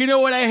 exactly. hey, you know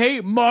what I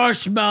hate?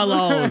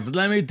 Marshmallows.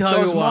 Let me tell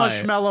Those you why.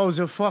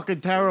 marshmallows are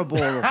fucking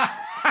terrible.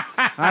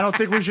 I don't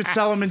think we should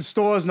sell them in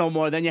stores no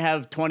more. Then you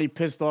have 20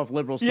 pissed off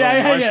liberals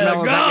throwing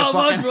marshmallows Like, at your oh, fucking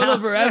marshmallows house.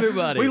 for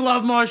everybody. We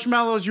love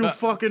marshmallows, you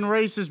fucking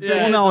racist bitch.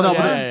 yeah, Well, no,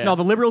 yeah. no,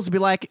 the liberals would be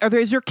like,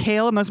 is there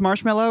kale in those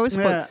marshmallows?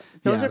 Yeah. But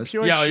Those yeah, are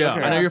pure Yo,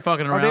 sugar. I know you're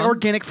fucking Are around. they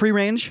organic, free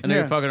range? I know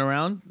Yeah. you're fucking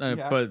around,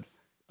 Yeah. but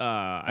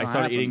I started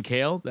happened? eating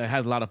kale. That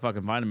has a lot of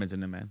fucking vitamins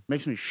in it, man.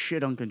 Makes me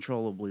shit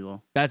uncontrollably,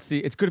 though.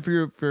 It's good for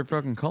your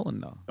fucking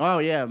colon, though. Oh,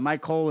 yeah, my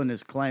colon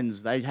is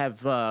cleansed. I have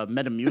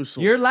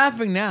Metamucil. You're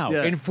laughing now.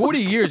 Yeah. In 40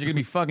 years, you're gonna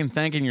be fucking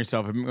thanking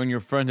yourself when your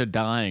friends are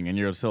dying and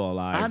you're still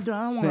alive. I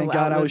don't want Thank to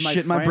God I was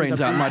shitting my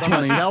brains out in my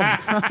 20s.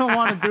 I don't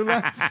want to do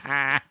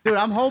that. Dude,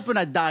 I'm hoping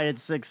I die at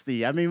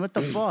 60. I mean, what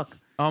the fuck?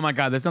 Oh my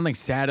God, there's nothing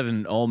sadder than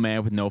an old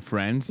man with no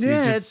friends. Yeah,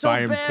 He's just it's so by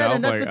bad, himself.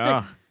 and that's Like, the thing.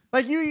 oh.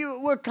 Like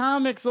we're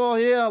comics all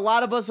here. A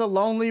lot of us are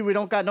lonely. We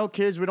don't got no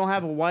kids. We don't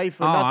have a wife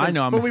or Oh, nothing. I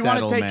know, I'm but a we sad want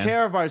to old take man.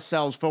 care of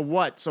ourselves for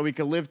what? So we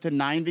can live to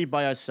 90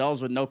 by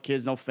ourselves with no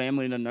kids, no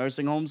family in a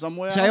nursing home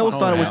somewhere. See, I always Oh,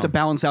 thought it was yeah. to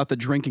balance out the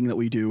drinking that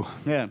we do.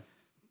 Yeah,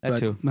 That But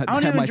too. that I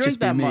don't even might drink just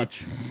be that me.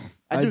 much.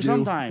 I do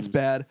sometimes. It's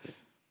bad.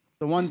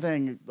 The one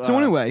thing. So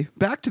anyway,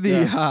 back to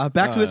the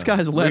back to this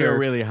guy's We letter. are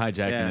really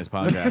hijacking Yeah. this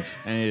podcast,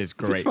 and it is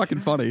great. It's fucking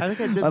funny. I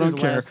think I did I this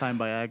don't care. last time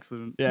by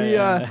accident.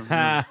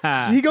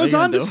 Yeah. He goes you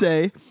on gonna to do?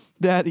 say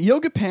that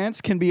yoga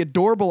pants can be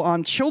adorable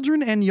on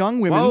children and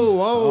young women. Whoa,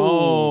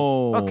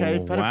 whoa. Oh, Okay,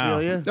 wow.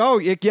 pedophilia. Oh,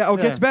 it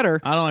gets better.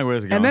 I don't like where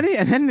this is going.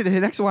 And then the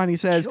next line he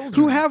says,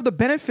 "Who have the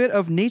benefit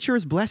of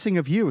nature's blessing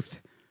of youth."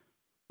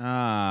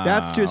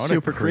 That's just what a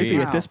super creepy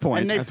creep. at this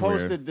point. And they That's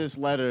posted weird. this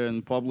letter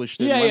and published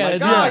it. Yeah, and yeah,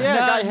 went like, yeah. oh, yeah,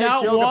 guy hates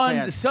Not yoga one.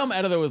 pants. Some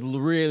editor was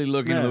really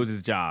looking to Yeah. lose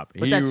his job.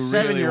 But He that really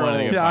 7-year-old wanted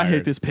to get Yeah, I hate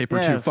fired. this paper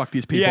Yeah. too. Fuck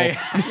these people.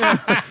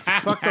 Yeah,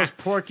 Fuck those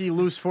porky,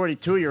 loose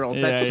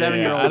 42-year-olds. That yeah.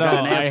 7-year-old's got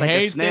an ass I like a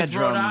hate snare this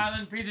Rhode drum.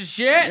 Island piece of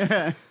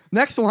shit.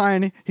 Next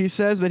line, he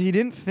says that he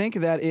didn't think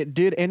that it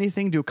did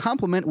anything to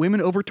compliment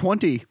women over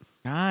 20.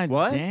 God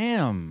What?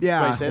 damn.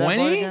 Yeah. Wait, say that part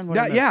 20? again? What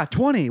is that? Yeah,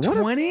 20.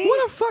 20?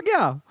 What a fuck,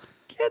 yeah.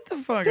 Get the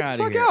fuck Get the out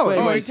fuck of here. out. Wait,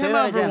 Oh, wait, he's say come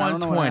that out for again. I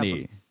don't know what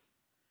 120.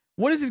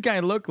 What does this guy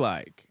look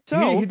like?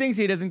 So- he thinks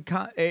he doesn't.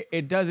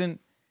 It doesn't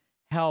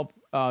help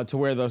to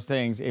wear those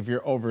things if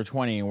you're over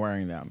 20 and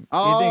wearing them. He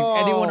thinks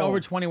anyone over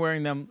 20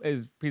 wearing them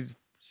is a piece of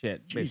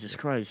shit. Jesus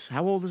basically. Christ.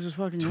 How old is this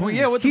fucking guy?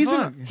 Yeah, what the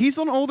fuck? He's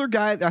an older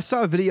guy. I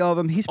saw a video of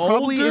him. He's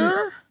probably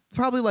Older?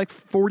 probably like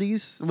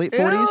 40s, late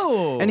 40s.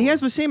 Ew. And he has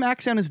the same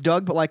accent as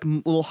Doug, but like a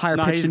little higher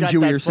No, pitched he's and got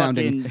Jewier that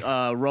sounding.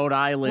 fucking Rhode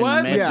Island,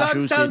 What? Doug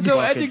Massachusetts. sounds so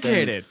fucking thing.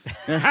 educated.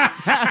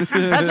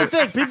 That's the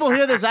thing. People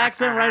hear this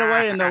accent right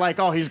away and they're like,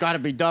 oh, he's got to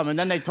be dumb. And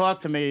then they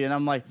talk to me and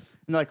I'm like,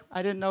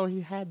 I didn't know he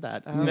had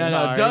that. I'm No,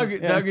 sorry.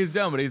 Doug is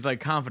dumb, but he's like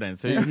confident.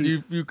 So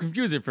you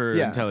confuse it for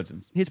Yeah.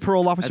 intelligence. His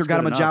parole officer That's got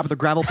him good a job enough. at the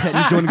gravel pit. And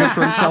he's doing good for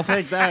I'll himself.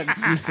 take that.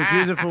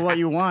 Confuse it for what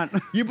you want.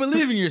 I'm You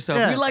believe in yourself.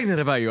 Yeah. We like that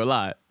about you a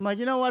lot. like,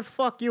 you know what?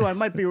 Fuck you. I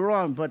might be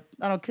wrong, but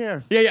I don't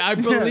care. Yeah, I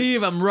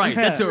believe I'm right.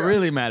 Yeah. That's what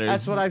really matters.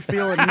 That's what I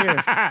feel in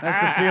here. That's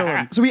the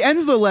feeling. So he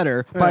ends the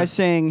letter by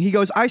saying, he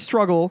goes, "I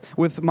struggle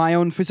with my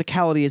own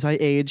physicality as I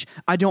age.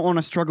 I don't want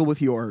to struggle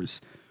with yours."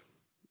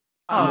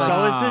 Oh,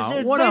 so it's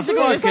just what a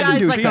basically this fucking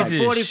guy's like a piece of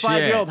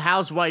 45-year-old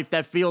housewife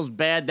that feels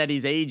bad that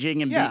he's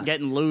aging and Yeah.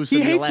 getting loose. He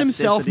and the hates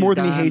himself elasticity's more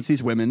than he gone. hates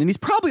these women. And he's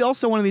probably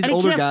also one of these And he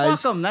older can't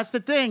guys. fuck them. That's the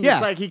thing. Yeah.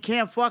 It's like he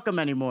can't fuck them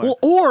anymore.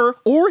 Well,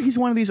 or he's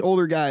one of these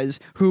older guys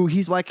who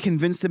he's like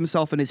convinced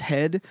himself in his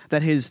head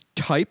that his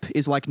type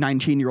is like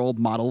 19-year-old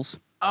models.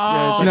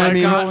 Oh, you know what I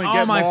mean? God. Only Oh,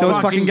 get my more. Those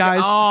fucking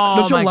guys. Oh,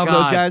 Don't you my love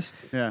God. those guys?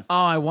 yeah.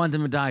 Oh, I want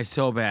them to die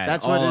so bad.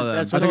 That's All what. of them.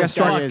 That's I what think I this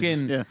guy is.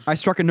 fucking- Yeah. I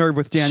struck a nerve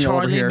with Daniel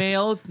over Charlie here.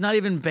 males, not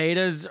even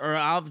betas, or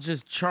I'll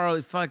just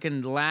Charlie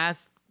fucking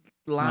last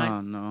line.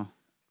 Oh no.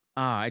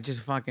 I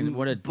just fucking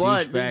what a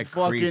But douchebag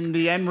fucking creep.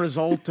 the end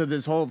result to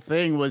this whole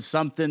thing was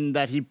something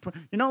that he.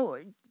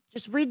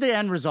 Just read the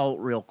end result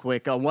real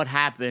quick on what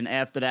happened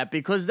after that,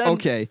 because then.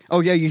 Okay. Oh,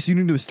 yeah, you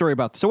knew the story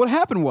about this. So what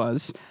happened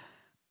was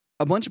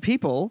a bunch of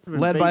people,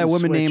 led bait by a and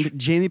woman switch. named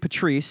Jamie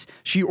Patrice,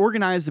 she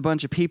organized a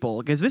bunch of people,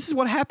 because this is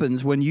what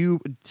happens when you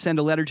send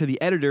a letter to the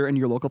editor in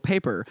your local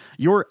paper.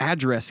 Your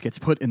address gets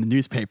put in the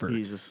newspaper.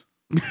 Jesus.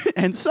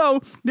 And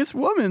so this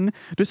woman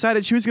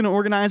decided she was going to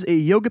organize a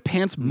yoga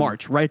pants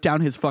march right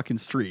down his fucking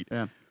street,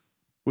 Yeah.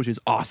 which is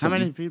awesome. How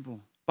many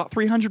people? About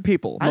 300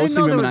 people. I didn't Mostly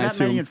know there women, was I that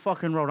assume. many in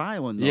fucking Rhode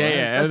Island. Though.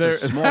 Yeah,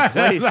 That's a small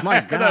place. My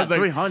God, like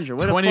 300.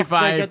 Where the fuck did they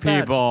 25 get that?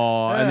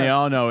 people, and they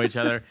all know each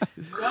other.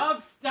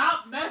 Doug,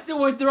 stop messing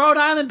with the Rhode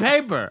Island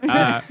paper.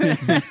 I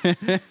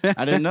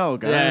didn't know,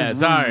 guys. Yeah,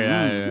 sorry.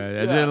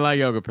 I didn't like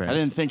yoga pants. I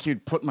didn't think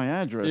you'd put my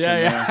address in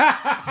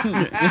Yeah,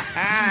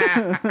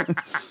 there.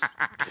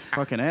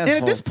 Fucking asshole.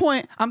 And at this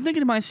point, I'm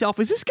thinking to myself,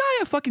 is this guy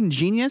a fucking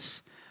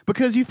genius?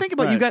 Because you think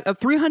about you got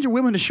 300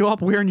 women to show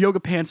up wearing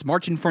yoga pants,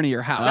 march in front of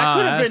your house. That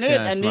could have been it.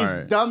 that's And smart.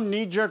 these dumb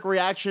knee-jerk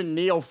reation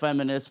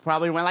neo-feminists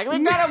probably went like, we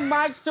gotta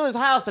march to his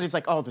house. And he's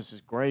like, oh, this is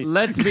great.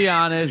 Let's be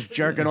honest.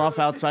 Jerking off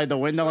outside the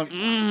window. Like,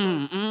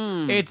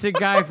 It's a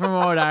guy from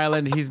Rhode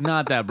Island. He's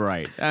not that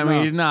bright. I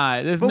mean, he's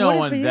not. There's But no what if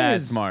one he that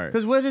is? smart.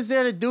 Because what is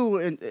there to do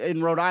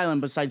in Rhode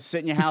Island besides sit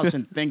in your house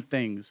and think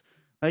things?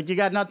 Like, you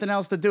got nothing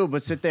else to do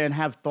but sit there and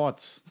have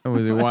thoughts. Oh,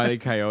 was it Wile E.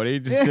 Coyote?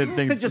 Just sit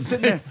think, Just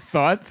sitting there.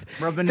 thoughts.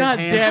 Rubbing his God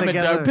hands damn it,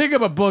 together. Doug. Pick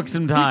up a book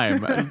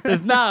sometime.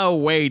 There's not a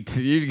wait.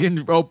 You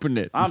can open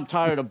it. I'm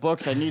tired of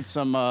books. I need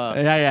some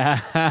Yeah.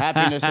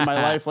 happiness in my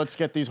life. Let's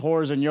get these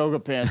whores in yoga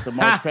pants to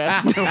march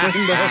past the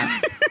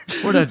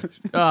window.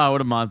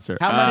 What a monster.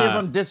 How many of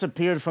them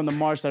disappeared from the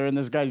march that are in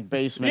this guy's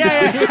basement?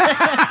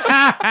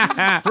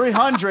 Yeah.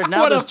 300.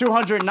 Now there's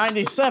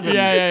 297.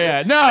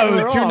 Yeah. No, it They were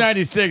was off.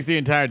 296 the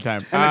entire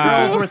time. And the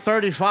girls were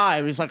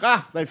 35. He's like,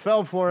 they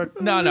fell for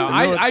it. No. They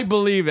knew it. I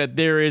believe that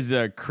there is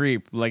a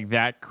creep like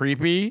that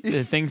creepy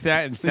that thinks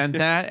that and sent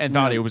that and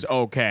thought it was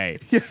okay.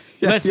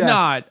 Let's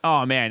not.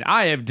 Oh man,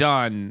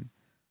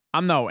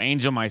 I'm no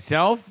angel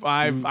myself.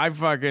 I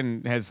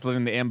fucking has slid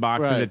in the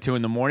inboxes at 2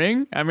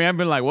 a.m. I mean, I've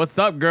been like, "What's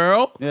up,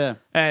 girl?" Yeah.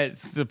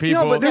 So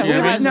people. No, but there's Yeah, a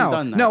who difference. hasn't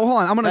done that? No, hold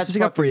on. I'm going to That's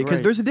stick up for you fucking because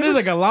great. there's a difference.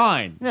 There's like a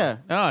line. Yeah.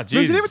 Oh, There's a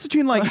Jesus. difference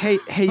between like,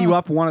 hey, you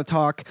up, want to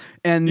talk,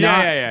 and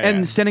not, Yeah.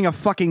 and sending a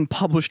fucking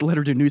published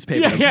letter to a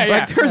newspaper. Yeah.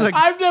 Like, there's like,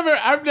 I've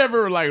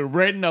never like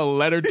written a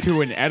letter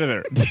to an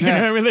editor. Do you know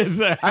what I mean?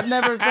 There's, I've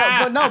never,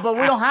 but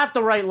we don't have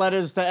to write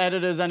letters to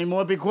editors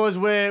anymore because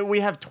we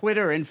have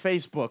Twitter and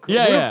Facebook.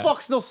 Yeah, Who yeah. the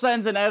fuck still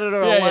sends an editor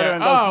a Yeah, letter yeah.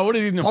 and goes, Oh, what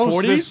is he in the "Post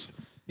 40s? This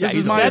This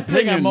is my that's the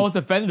thing I'm opinion." most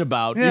offended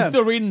about. Yeah. He's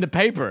still reading the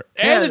paper.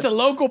 Yeah. And it's a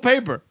local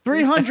paper.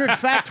 300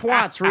 fat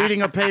twats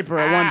reading a paper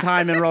at one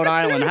time in Rhode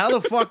Island. How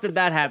the fuck did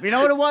that happen? You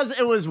know what it was?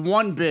 It was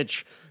one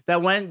bitch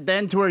that went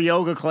then to her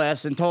yoga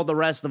class and told the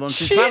rest of them.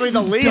 She's probably the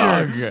Jesus,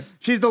 leader. Doug.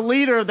 She's the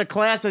leader of the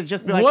class and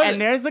just be like, What? and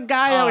there's the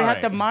guy that we All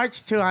have to right.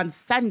 march to on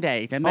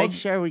Sunday to make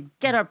sure we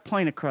get our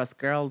point across,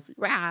 girls.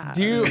 Rah.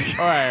 Do you?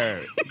 All right.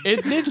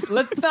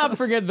 Let's not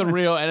forget the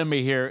real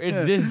enemy here.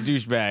 It's this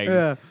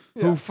douchebag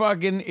who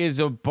fucking is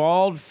a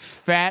bald,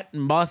 fat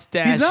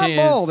mustache. he's not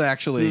bald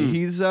actually.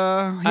 He's he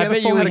I had a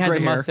bet full you head he of has gray a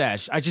hair.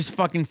 mustache. I just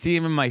fucking see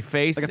him in my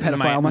face. Like a and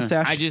pedophile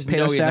mustache? I just Pedo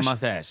know he has a stash?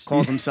 mustache.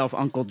 Calls himself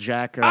Uncle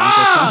Jack or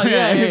Ah, Uncle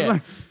yeah, He's yeah.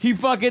 like,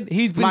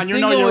 He's been Come on, you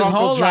single know your his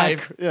Uncle whole Jack.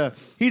 life. Yeah.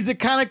 He's the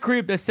kind of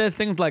creep that says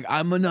things like,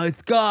 "I'm a nice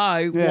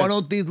guy. Yeah. Why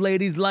don't these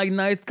ladies like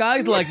nice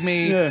guys like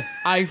me? Yeah.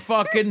 I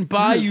fucking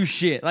buy you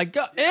shit." Like,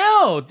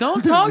 ew,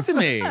 don't talk to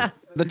me.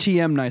 The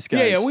TM nice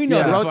guys. Yeah, we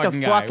know this Wrote the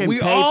fucking guy. fucking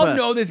We all paper.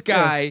 know this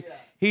guy.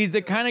 He's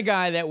the kind of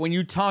guy that when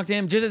you talk to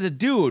him, just as a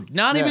dude,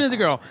 not even Yeah. as a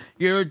girl,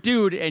 you're a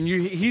dude, and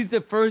he's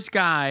the first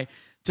guy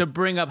to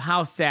bring up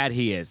how sad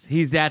he is.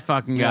 He's that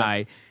fucking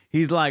guy.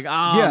 He's like,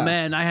 oh Yeah.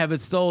 man, I have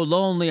it so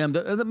lonely.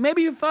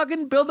 Maybe you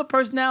fucking build a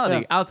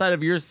personality outside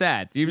of your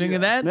sad. Do you think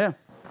of that? Yeah.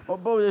 Well,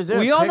 but is there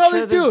a We all know picture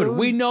this of this dude.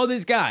 We know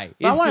this guy.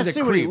 But I He's want to a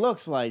see what he creep.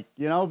 looks like,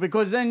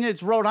 because then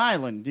it's Rhode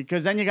Island.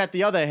 Because then you got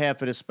the other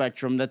half of the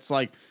spectrum that's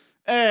like,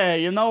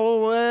 hey, I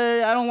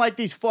don't like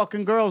these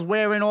fucking girls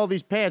wearing all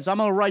these pants. I'm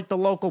gonna write the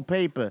local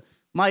paper.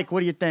 Mike, what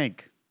do you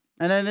think?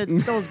 And then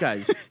it's those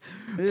guys.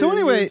 So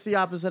anyway- it's the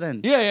opposite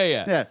end.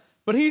 Yeah.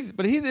 But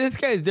this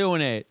guy's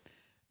doing it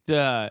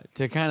to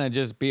kind of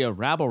just be a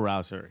rabble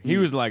rouser. He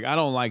was like, I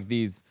don't like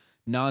these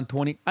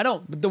non-20.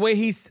 But the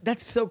way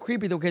that's so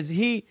creepy though, because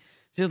he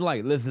just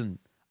like, listen,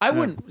 I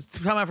wouldn't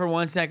come out for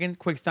 1 second.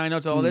 Quick side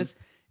note to all this.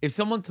 If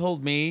someone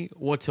told me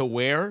what to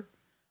wear,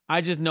 I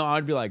just know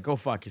I'd be like, go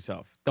fuck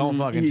yourself. Don't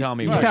fucking tell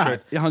me what Yeah,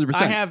 shirt.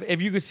 100%.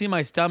 If you could see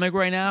my stomach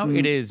right now,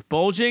 it is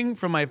bulging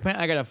from my pants.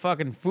 I got a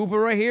fucking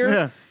fupa right here.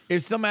 Yeah.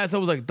 If some asshole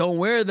was like, don't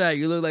wear that,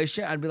 you look like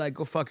shit, I'd be like,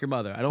 go fuck your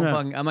mother. I'm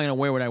not gonna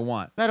wear what I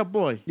want. That a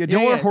boy. Yeah,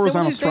 don't wear Some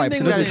horizontal of the same stripes. It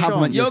things doesn't that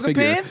compliment your yoga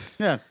figure. pants.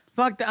 Yeah.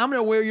 Fuck that. I'm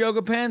gonna wear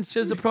yoga pants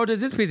just to protest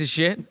this piece of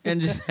shit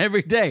and just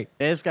every day.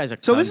 Yeah, this guy's a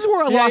So cunt. this is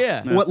where I Yeah, lost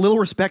yeah. what little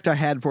respect I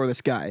had for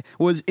this guy.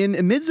 Was in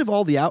the midst of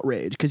all the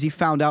outrage because he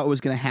found out it was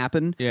going to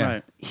happen. Yeah.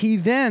 Right. He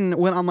then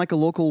went on like a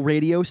local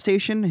radio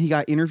station. He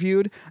got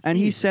interviewed and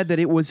he said that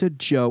it was a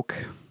joke.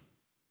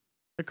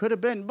 It could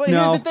have been. But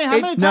No. here's the thing. How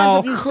many times No,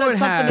 have you could said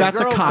something have. to That's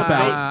a girls to cop-out.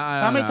 bait?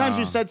 I How many don't times know.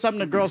 you said something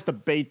to girls to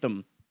bait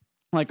them?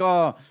 Like,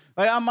 oh,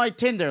 like on my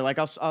Tinder, like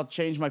I'll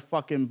change my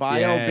fucking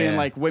bio, being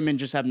like, women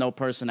just have no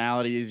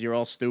personalities. You're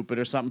all stupid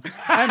or something.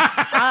 And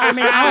I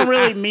mean, I don't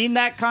really mean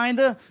that kind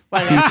of.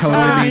 Like, I totally sort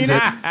of means mean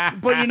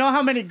it. But you know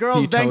how many girls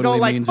He then totally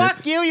go like, means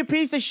 "Fuck you, you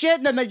piece of shit,"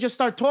 and then they just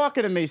start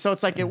talking to me. So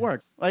it's like it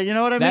worked. Like, you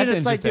know what I mean? That's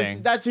It's like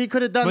interesting. that's he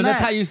could have done But that.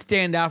 that's how you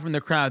stand out from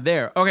the crowd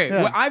there. Okay,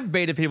 Yeah. well, I've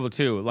baited people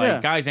too, like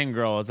Yeah. guys and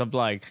girls, of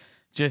like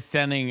just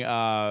sending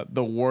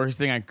the worst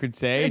thing I could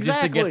say just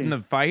to get Exactly. in the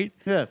fight.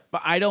 Yeah.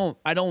 But I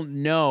don't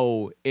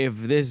know if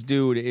this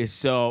dude is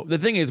so. The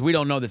thing is, we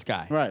don't know this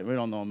guy. Right, we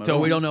don't know him. At So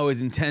all. we don't know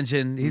his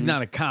intention. He's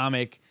not a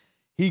comic.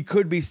 He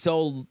could be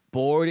so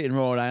bored in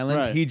Rhode Island.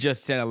 Right. He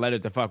just sent a letter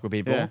to fuck with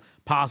people. Yeah.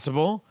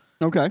 Possible.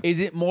 Okay. Is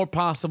it more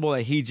possible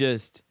that he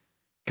just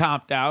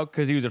copped out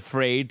because he was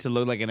afraid to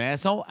look like an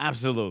asshole?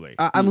 Absolutely.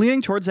 I'm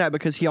leaning towards that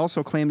because he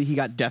also claimed he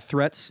got death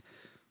threats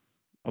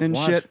Of and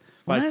what? shit.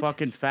 By What?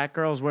 fucking fat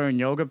girls wearing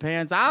yoga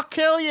pants. I'll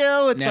kill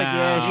you. It's like,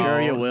 yeah,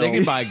 sure you will. They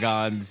can buy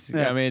guns.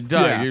 Yeah. I mean,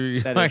 Doug, Yeah, you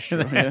That is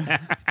true. Yeah.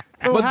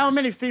 But how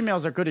many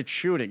females are good at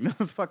shooting?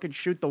 Fucking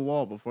shoot the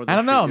wall before they I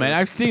don't know, shoot man. you.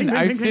 I've seen Bing, bing,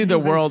 I've bing, seen bing, the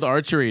bing. world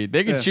archery.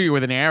 They can shoot you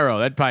with an arrow.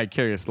 That'd probably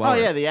kill you slower. Oh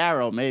yeah, the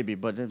arrow maybe,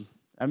 but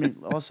I mean,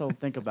 also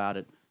think about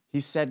it.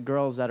 He said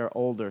girls that are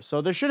older,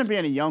 so there shouldn't be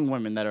any young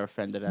women that are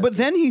offended. At But this.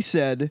 then he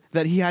said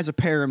that he has a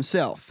pair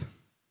himself.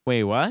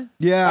 Wait, what?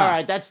 Yeah. all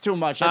right, that's too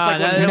much. That's like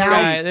No, when this,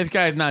 Hillary. this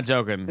guy's not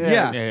joking.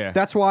 Yeah. yeah.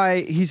 That's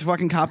why he's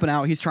fucking copping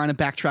out. He's trying to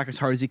backtrack as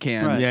hard as he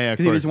can. Right. Yeah, of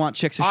Because he course. doesn't want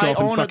chicks to show I up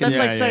and own it. fucking. That's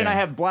like Yeah, saying yeah. I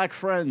have black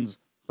friends.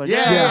 Like,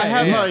 Yeah, I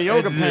have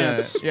yoga It's,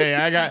 pants.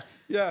 Yeah, I got.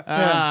 Yeah.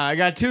 I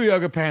got 2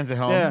 yoga pants at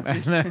home. Yeah.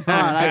 And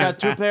I got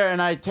 2 pair,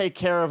 and I take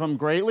care of them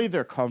greatly.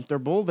 They're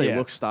comfortable. They Yeah.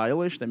 look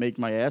stylish. They make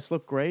my ass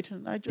look great,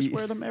 and I just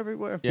wear them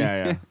everywhere.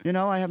 yeah. You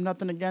know, I have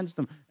nothing against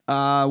them.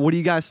 What do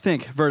you guys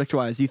think,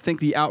 verdict-wise? Do you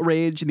think the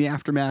outrage in the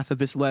aftermath of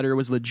this letter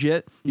was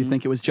legit? Do you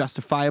think it was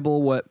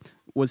justifiable what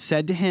was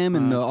said to him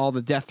and all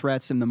the death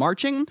threats and the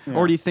marching?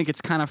 Or do you think it's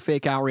kind of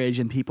fake outrage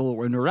and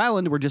people in Rhode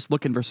Island were just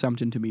looking for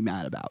something to be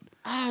mad about?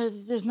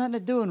 There's nothing to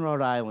do in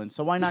Rhode Island,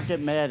 so why not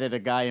get mad at a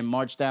guy and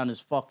march down his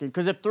fucking...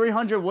 Because if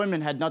 300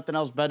 women had nothing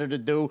else better to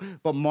do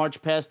but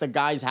march past the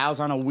guy's house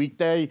on a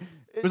weekday...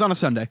 It was on a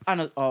Sunday.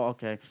 Oh,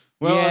 okay.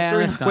 Well, Yeah,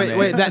 three- on a Sunday.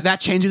 Wait, that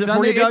changes it for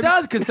Sunday, you, Doug? it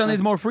does because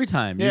Sunday's more free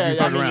time. You yeah, can I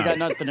fuck mean, around. you got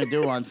nothing to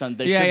do on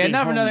Sunday. They yeah, should yeah, be not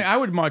for home. nothing. I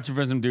would march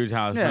for some dude's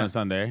house Yeah. on a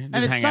Sunday. Just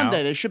And it's hang Sunday.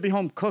 out. They should be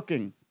home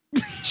cooking.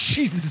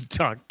 Jesus,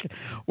 Doug.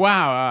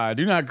 Wow.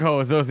 Do not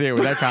co-associate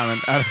with that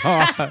comment at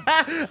all.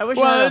 I wish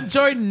I Well, had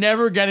enjoy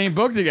never getting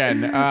booked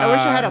again. I wish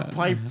I had a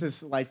pipe to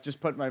like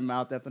just put in my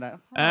mouth after that.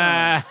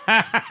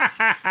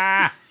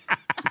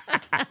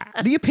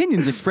 The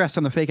opinions expressed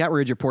on the fake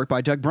outrage report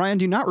by Doug Bryan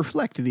do not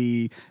reflect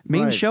the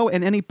main Right. show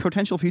and any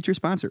potential future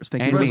sponsors.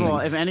 Thank you And for First of all,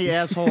 listening. if any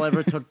asshole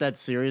ever took that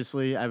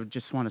seriously, I would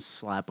just want to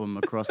slap him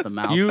across the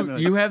mouth.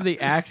 you have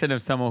the accent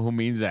of someone who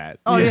means that.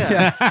 Oh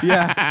yeah.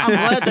 Yeah. I'm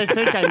glad they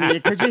think I mean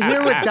it because you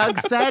hear what Doug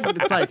said.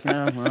 It's like,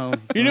 yeah, well,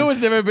 You know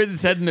what's never been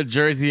said in a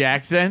Jersey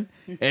accent?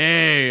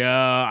 Hey,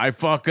 I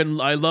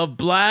love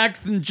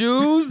blacks and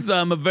Jews.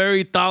 I'm a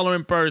very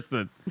tolerant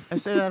person. I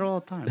say that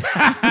all the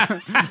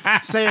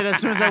time. Say it as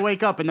soon as I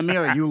wake up in the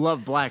mirror. You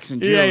love blacks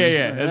and Jews. Yeah.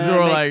 It's And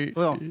more I like. make-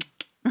 well,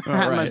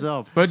 pat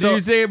myself. But do you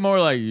say it more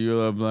like you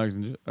love blacks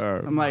and Jews?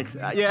 I'm like,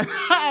 yeah,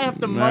 I have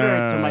to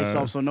mutter it to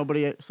myself so I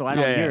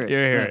don't hear it. You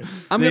hear it.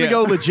 I'm going to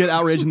go legit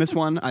outrage in this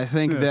one. I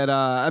think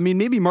that,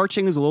 maybe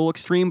marching is a little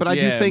extreme, but I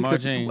do Yeah, think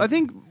marching. that, I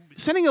think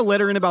sending a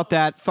letter in about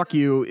that, fuck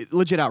you,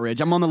 legit outrage.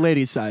 I'm on the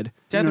ladies' side.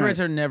 Death threats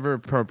are never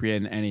appropriate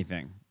in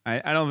anything.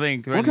 I don't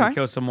think threatening to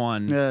kill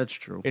someone Yeah, that's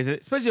true. is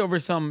it, especially over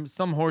some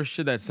horse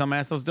shit that some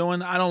asshole's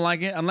doing. I don't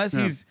like it unless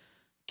he's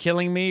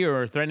killing me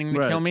or threatening to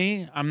Right. kill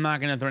me. I'm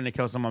not gonna threaten to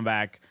kill someone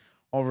back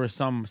over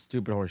some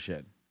stupid horse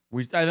shit.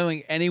 I don't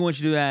think anyone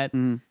should do that.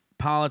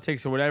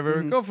 Politics or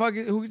whatever. Go fuck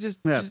it. Who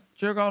just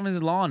jerk off on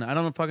his lawn? I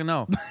don't fucking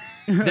know.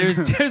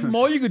 There's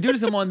more you could do to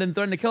someone than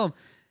threaten to kill him.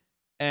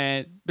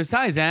 And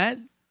besides that,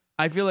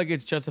 I feel like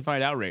it's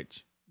justified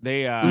outrage.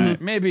 They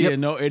maybe it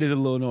is a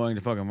little annoying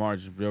to fucking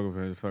march for yoga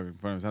pants fucking in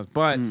front of his house,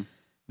 but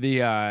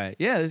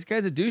this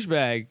guy's a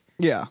douchebag.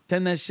 Yeah.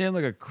 Send that shit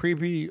like a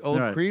creepy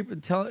old creep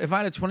and tell if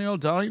I had a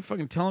 20-year-old daughter, you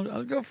fucking tell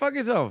him go fuck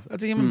yourself.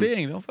 That's a human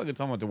being. Don't fucking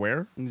tell him what to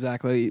wear.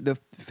 Exactly. The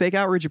fake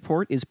outrage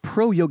report is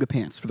pro yoga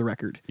pants for the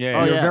record.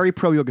 Yeah. They're very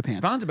pro yoga pants.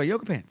 Sponsored by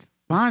Yoga Pants.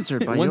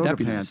 Sponsored by Wouldn't yoga that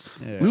be pants.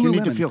 nice? Yeah. You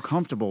need to Lululemon. feel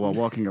comfortable while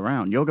walking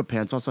around. Yoga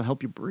pants also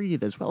help you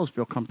breathe as well as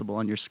feel comfortable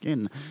on your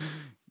skin.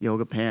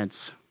 Yoga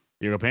pants.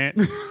 Yoga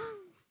Pants.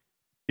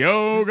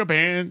 Yoga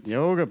Pants.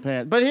 Yoga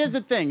pants. But here's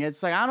the thing.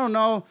 It's like, I don't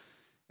know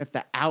if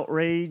the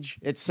outrage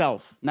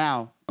itself.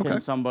 Now, can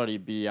somebody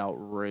be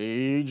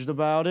outraged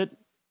about it?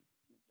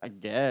 I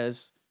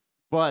guess.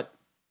 But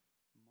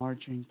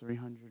marching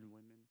 300 women.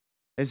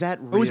 Is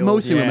that real? It was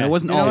mostly women. Yeah. It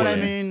wasn't You know all what I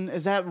women. mean?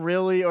 Is that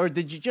really? Or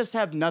did you just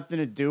have nothing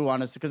to do,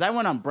 honestly? Because I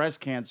went on breast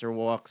cancer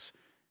walks,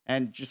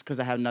 and just because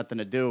I had nothing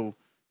to do,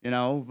 You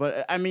know,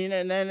 but I mean,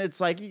 and then it's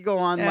like you go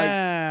on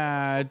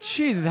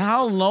Jesus,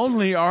 how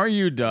lonely are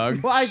you,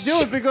 Doug? Well, I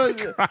do it because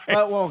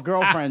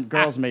Christ.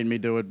 girls made me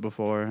do it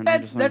before. And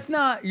That's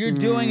not. You're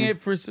doing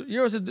it for.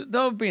 You're also,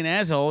 don't be an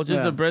asshole.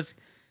 Just a brisk.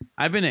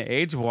 I've been at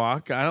age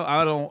walk.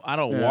 I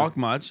don't walk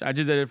much. I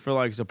just did it for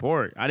like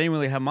support. I didn't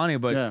really have money,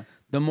 but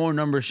the more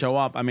numbers show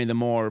up, I mean, the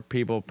more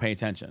people pay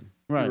attention.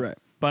 Right.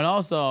 But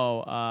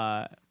also,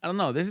 I don't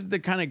know. This is the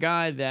kind of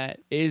guy that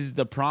is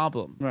the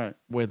problem. Right.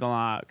 With a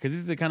lot, because this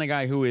is the kind of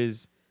guy who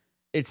is.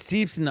 It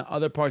seeps into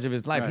other parts of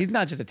his life. Right. He's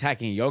not just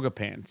attacking yoga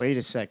pants. Wait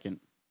a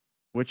second.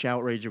 Which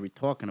outrage are we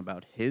talking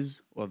about?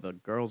 His or the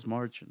girls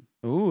marching?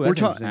 Ooh,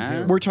 that's interesting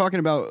too. We're talking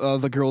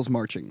about the girls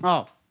marching.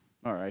 Oh,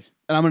 all right.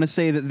 And I'm going to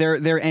say that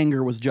their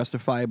anger was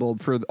justifiable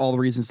for all the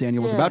reasons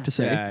Daniel was about to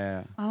say.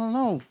 Yeah. I don't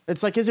know.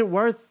 It's like, is it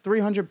worth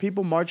 300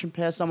 people marching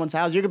past someone's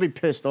house? You could be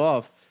pissed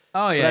off.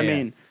 Oh, yeah. But I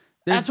mean,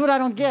 that's what I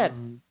don't get.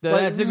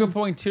 That's a good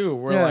point, too,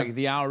 where like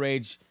the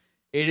outrage,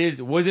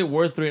 was it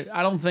worth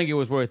I don't think it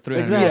was worth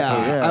 300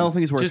 Exactly. Yeah, I don't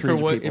think it's worth just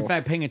 300 for people. In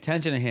fact, paying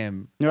attention to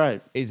him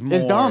is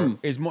dumb.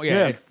 It's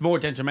more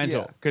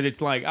detrimental because it's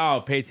like,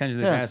 oh, pay attention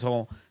to this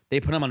asshole. They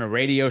put him on a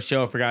radio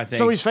show, for God's sake.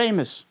 So he's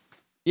famous.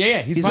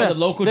 Yeah, he's part of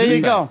the local. There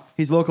you go.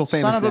 He's local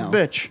famous Son of now. a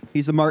bitch.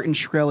 He's the Martin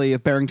Shkreli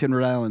of Barrington,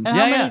 Rhode Island. And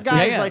how many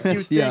guys like you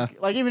think, Yeah.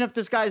 like even if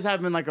this guy's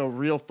having like a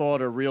real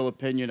thought or real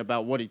opinion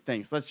about what he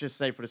thinks, let's just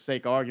say for the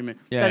sake of argument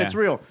that it's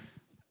real.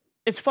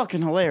 It's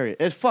fucking hilarious.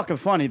 It's fucking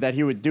funny that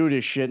he would do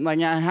this shit. Like,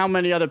 how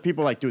many other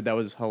people like, dude, that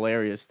was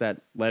hilarious.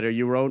 That letter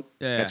you wrote,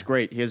 that's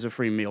great. Here's a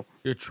free meal.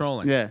 You're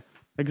trolling. Yeah,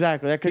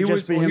 exactly. That could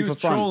just be him for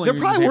fun. There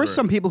probably were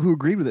some people who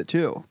agreed with it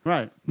too.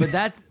 Right. But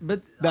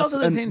also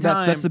at the same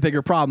time, that's the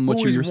bigger problem. What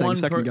you were saying a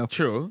second ago.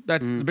 True.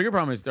 That's the bigger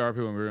problem is there are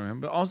people who agree with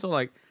him. But also,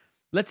 like,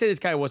 let's say this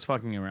guy was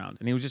fucking around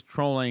and he was just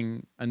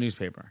trolling a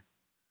newspaper.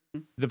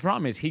 The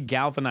problem is he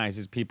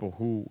galvanizes people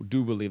who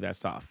do believe that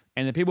stuff,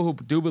 and the people who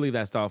do believe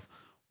that stuff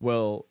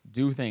will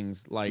do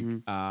things like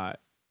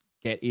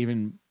get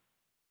even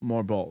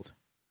more bold.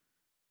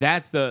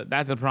 That's the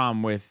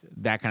problem with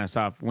that kind of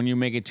stuff. When you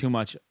make it too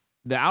much,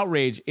 the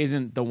outrage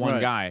isn't the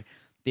one guy.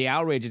 The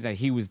outrage is that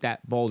he was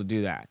that bold to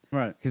do that.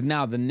 Right. Because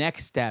now the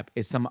next step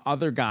is some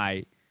other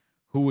guy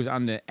who was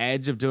on the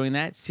edge of doing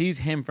that, sees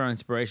him for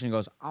inspiration and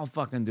goes, I'll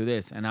fucking do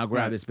this and I'll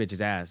grab this bitch's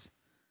ass.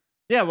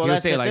 Yeah, well, He'll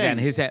that's say the it like thing. that in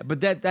his head. But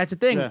that's the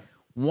thing. Yeah.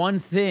 One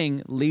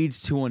thing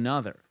leads to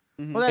another.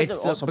 Well, that's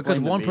also because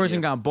blame the one person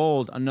media. got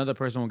bold, another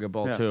person will get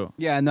bold too.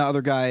 Yeah, and the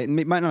other guy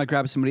might not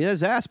grab somebody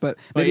else's ass, but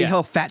maybe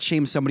he'll fat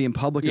shame somebody in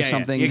public or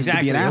something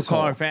exactly. to be an He'll asshole.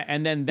 call her fat,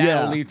 and then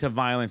that'll lead to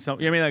violence. So,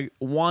 I mean, like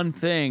one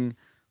thing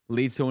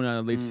leads to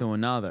another, leads to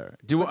another.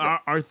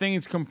 Are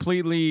things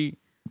completely?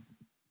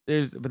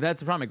 But that's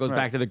the problem. It goes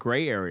back to the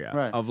gray area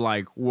of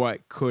like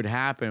what could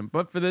happen.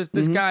 But for this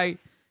guy,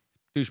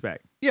 douchebag.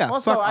 Yeah.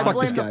 Also, I fuck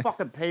blame this guy. the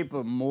fucking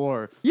paper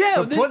more. Yeah,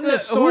 for putting the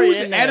story whose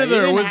in there. editor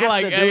You didn't was have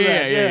like, to do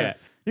that. yeah.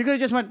 You could have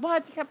just went,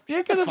 what?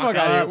 Get the fuck out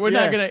of here. We're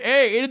not gonna.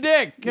 Hey, eat a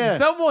dick. Yeah.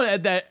 Someone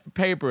at that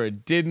paper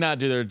did not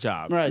do their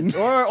job. Right.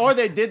 or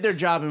they did their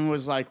job and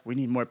was like, we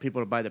need more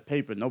people to buy the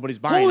paper. Nobody's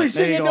buying Holy it.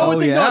 There shit! you You go. know what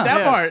things on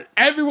that Yeah. part?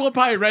 Everyone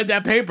probably read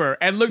that paper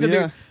and looked at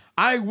Yeah. the.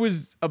 I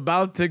was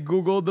about to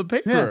Google the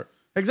paper. Yeah.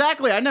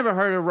 Exactly. I never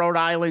heard of Rhode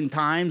Island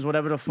Times,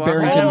 whatever the fuck.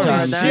 Barrington I never Holy heard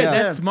Times. that. shit! Yeah.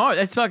 That's smart.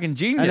 That's fucking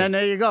genius. And then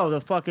there you go.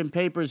 The fucking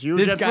paper's huge.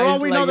 This And for guy's all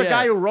we know, like, the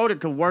guy who wrote it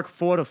could work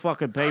for the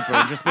fucking paper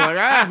and just be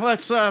like,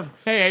 let's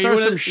hey, stir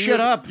some shit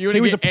up. You He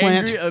was a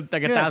plant. Angry, like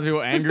 1,000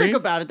 people angry. Just think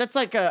about it. That's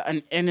like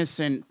an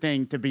innocent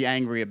thing to be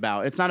angry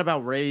about. It's not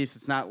about race.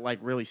 It's not like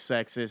really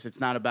sexist. It's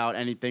not about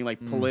anything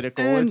like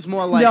political. It's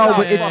more like no, oh,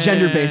 but it's fuck.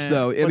 gender based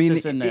though. I Put mean,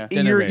 this in there.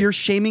 you're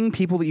shaming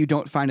people that you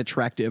don't find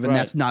attractive, and Right.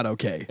 that's not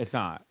okay. It's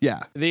not.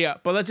 Yeah.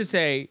 But let's just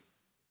say,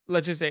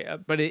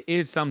 but it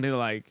is something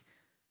like,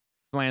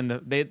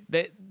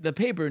 the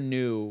paper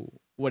knew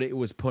what it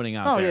was putting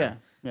out Oh there.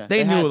 yeah.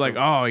 They knew had like,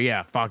 to. oh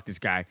yeah, fuck this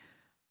guy.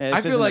 Yeah, I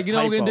this feel isn't like a you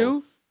know what we're gonna typo.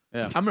 do?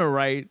 Yeah. I'm gonna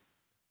write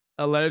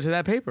a letter to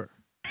that paper,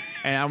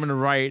 and I'm gonna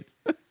write.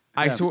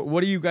 Swear,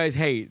 what do you guys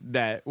hate?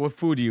 What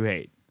food do you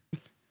hate?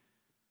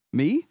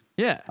 Me?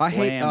 Yeah, I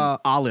hate Lamb.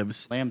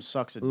 olives. Lamb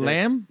sucks at dick.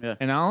 lamb Yeah.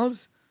 and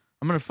olives.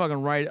 I'm gonna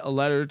fucking write a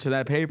letter to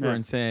that paper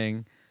and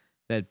saying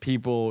that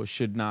people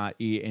should not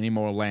eat any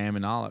more lamb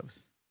and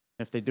olives.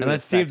 If they do, And it,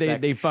 let's see if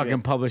that's they sexy fucking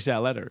shit. publish that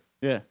letter.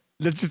 Yeah.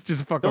 Let's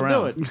just fuck They'll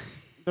around. do it.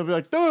 They'll be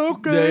like, oh,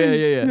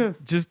 okay. Yeah.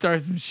 Just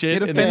start some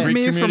shit. It in the offends Greek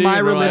me for community my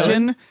in Rhode Island.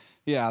 religion.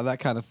 Yeah, that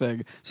kind of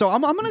thing. So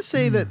I'm gonna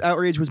say that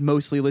outrage was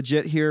mostly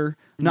legit here,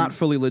 not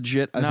fully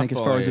legit. I Not think as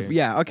far as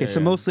fully. okay, so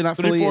Yeah. mostly not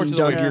fully. 3/4 And of the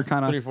Doug, way. you're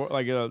kind of 3/4,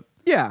 like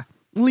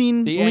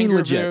lean the lean anger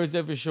legit. there is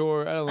there for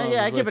sure. I don't know.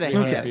 Yeah, I give it a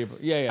 300 half. people.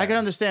 Yeah. I can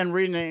understand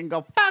reading it and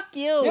go, fuck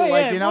you. Yeah, like,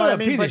 yeah, you know what what I a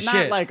mean? piece But of not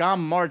shit. like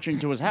I'm marching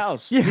to his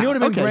house. Yeah. You know what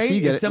would have been Okay, so great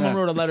you get if it. someone Yeah.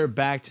 wrote a letter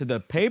back to the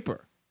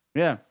paper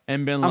Yeah.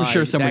 and been I'm like,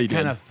 sure somebody that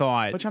kind did. of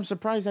thought. Which I'm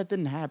surprised that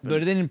didn't happen.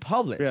 But it didn't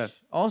publish. Yeah.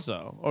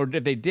 Also, or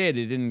if they did,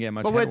 it didn't get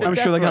much. But wait, headway. I'm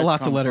death sure they got threats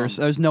lots of come letters.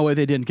 from? There's no way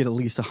they didn't get at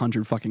least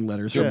 100 fucking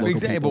letters from local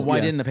Exactly. people. But why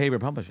Yeah. didn't the paper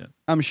publish it?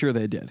 I'm sure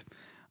they did.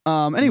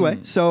 Anyway,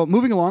 so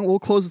moving along, we'll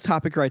close the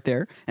topic right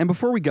there. And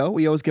before we go,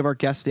 we always give our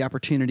guests the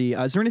opportunity.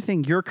 Is there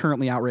anything you're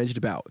currently outraged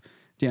about,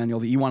 Daniel,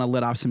 that you want to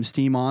let off some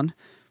steam on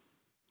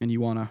and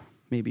you want to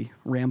maybe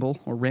ramble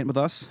or rant with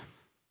us?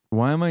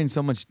 Why am I in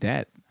so much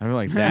debt? I feel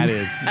like that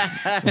is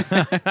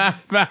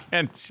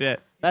fucking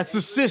shit. That's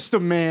the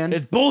system, man.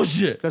 It's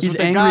bullshit. That's He's what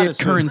they angry got at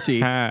us.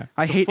 currency. I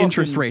hate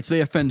interest fucking- rates.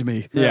 They offend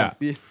me. Yeah.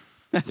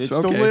 That's It's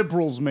okay. the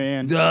liberals,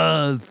 man.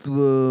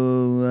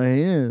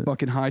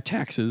 Fucking high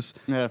taxes.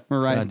 Yeah. All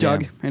right, God Doug,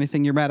 damn.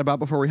 anything you're mad about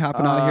before we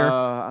hopping out of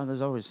here?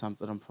 There's always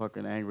something I'm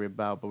fucking angry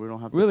about, but we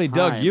don't have Really, the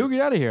Doug, time. you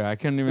get out of here. I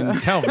couldn't even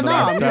tell. For the No,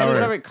 I'm last usually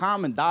hour. very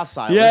calm and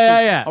docile. Yeah, This yeah,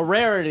 is yeah. a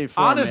rarity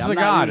for Honest me.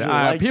 to I'm not God, usually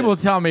like people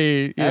this. tell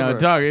me, you know, Ever.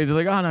 Doug, it's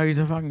like, oh no, he's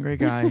a fucking great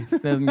guy. He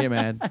doesn't get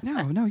mad.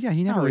 No, yeah,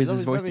 he never No, he's raises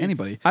his always voice to very-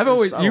 anybody. I've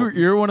always yourself.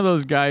 you're one of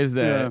those guys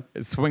that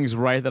swings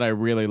right that I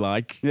really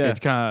like. Yeah. It's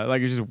kind of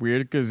like it's just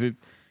weird because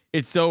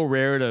it's so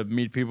rare to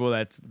meet people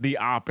that's the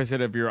opposite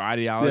of your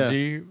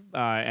ideology,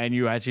 and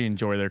you actually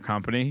enjoy their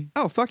company.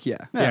 Oh, fuck yeah.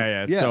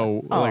 Yeah. Yeah.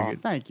 So Oh, like,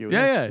 thank you.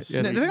 Yeah, That's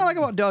yeah. just- The thing I like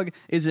about Doug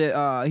is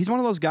that he's one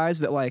of those guys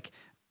that like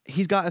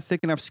he's got a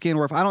thick enough skin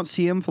where if I don't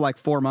see him for like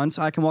 4 months,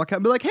 I can walk out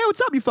and be like, "Hey, what's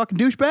up, you fucking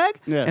douchebag?"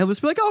 Yeah. And he'll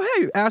just be like, "Oh,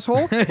 hey,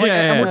 asshole!" Like, Yeah, and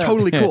yeah, we're yeah.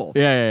 totally cool.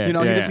 Yeah, You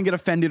know, he yeah. doesn't get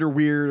offended or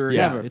weird or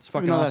Yeah. yeah, it's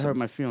fucking Even though that awesome. hurt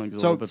my feelings a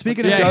So little bit.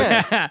 speaking but of Doug,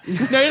 no, he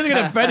doesn't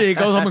get offended. He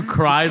goes home and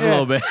cries a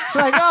little bit.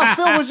 like, oh,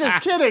 Phil was just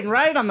kidding,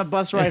 right? On the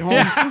bus ride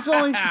home. He's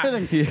only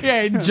kidding.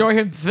 Yeah, enjoy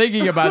him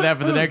thinking about that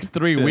for the next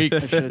 3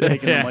 weeks. Should have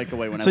taken the mic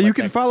away when I so you let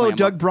can that follow clam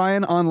Doug up.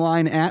 Bryan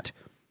online at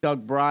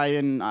Doug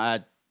Bryan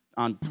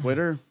on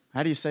Twitter.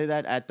 How do you say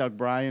that? At Doug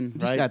Bryan,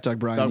 Just right? at Doug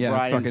Bryan, Doug yeah,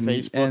 Bryan, fucking-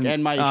 Facebook,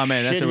 and my oh,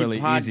 man, that's a shitty really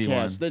podcast. easy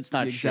one. It's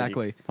not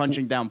Exactly. shitty.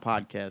 Punching Down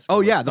podcast.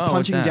 oh yeah, the Oh, what's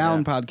Punching that?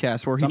 Down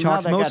podcast where he Somehow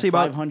talks that mostly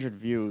got about. 500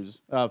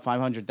 views,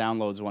 500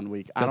 downloads one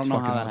week. I That's don't know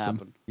how fucking that awesome.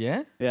 happened.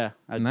 Yeah? Yeah,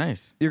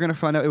 Nice. You're gonna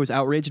find out it was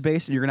outrage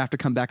based, and you're gonna have to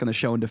come back on the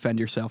show and defend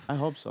yourself. I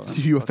hope so. So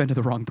you offended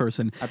the wrong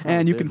person. I probably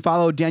And you did. can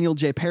follow Daniel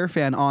J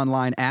Perafan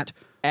online at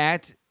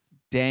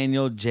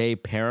Daniel J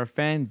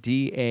Perafan,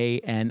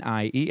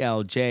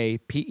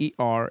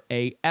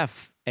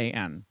 DanielJPerafan.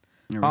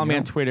 There we Follow me go.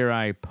 on Twitter.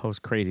 I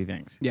post crazy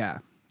things. Yeah,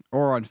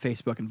 or on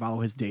Facebook and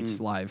follow his dates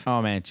live,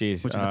 Oh man,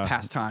 jeez. which is a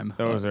pastime.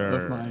 those of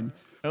are- mine.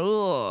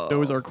 Ugh.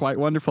 Those are quite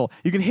wonderful.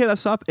 You can hit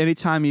us up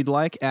anytime you'd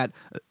like at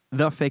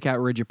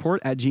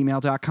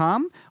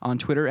thefakeoutragereport@gmail.com, on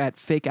Twitter at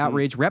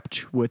fakeoutragerept,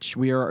 which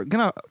we are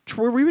gonna.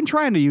 We've been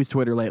trying to use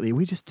Twitter lately.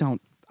 We just don't.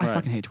 I Right.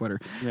 fucking hate Twitter.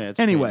 Yeah, it's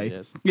a pain anyway, in the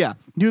ass. yeah,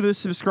 do the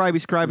subscribe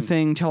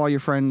thing. Tell all your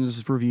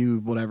friends, review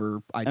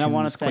whatever. iTunes. And I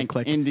want to click, thank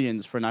click.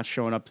 Indians for not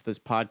showing up to this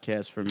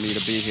podcast for me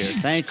to be here.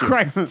 Thank you.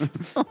 Christ.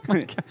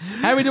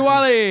 Happy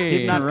Diwali.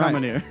 Keep not All right.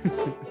 coming here.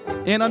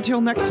 And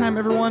until next time,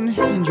 everyone,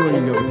 enjoy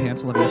your yoga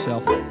pants. Love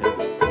yourself.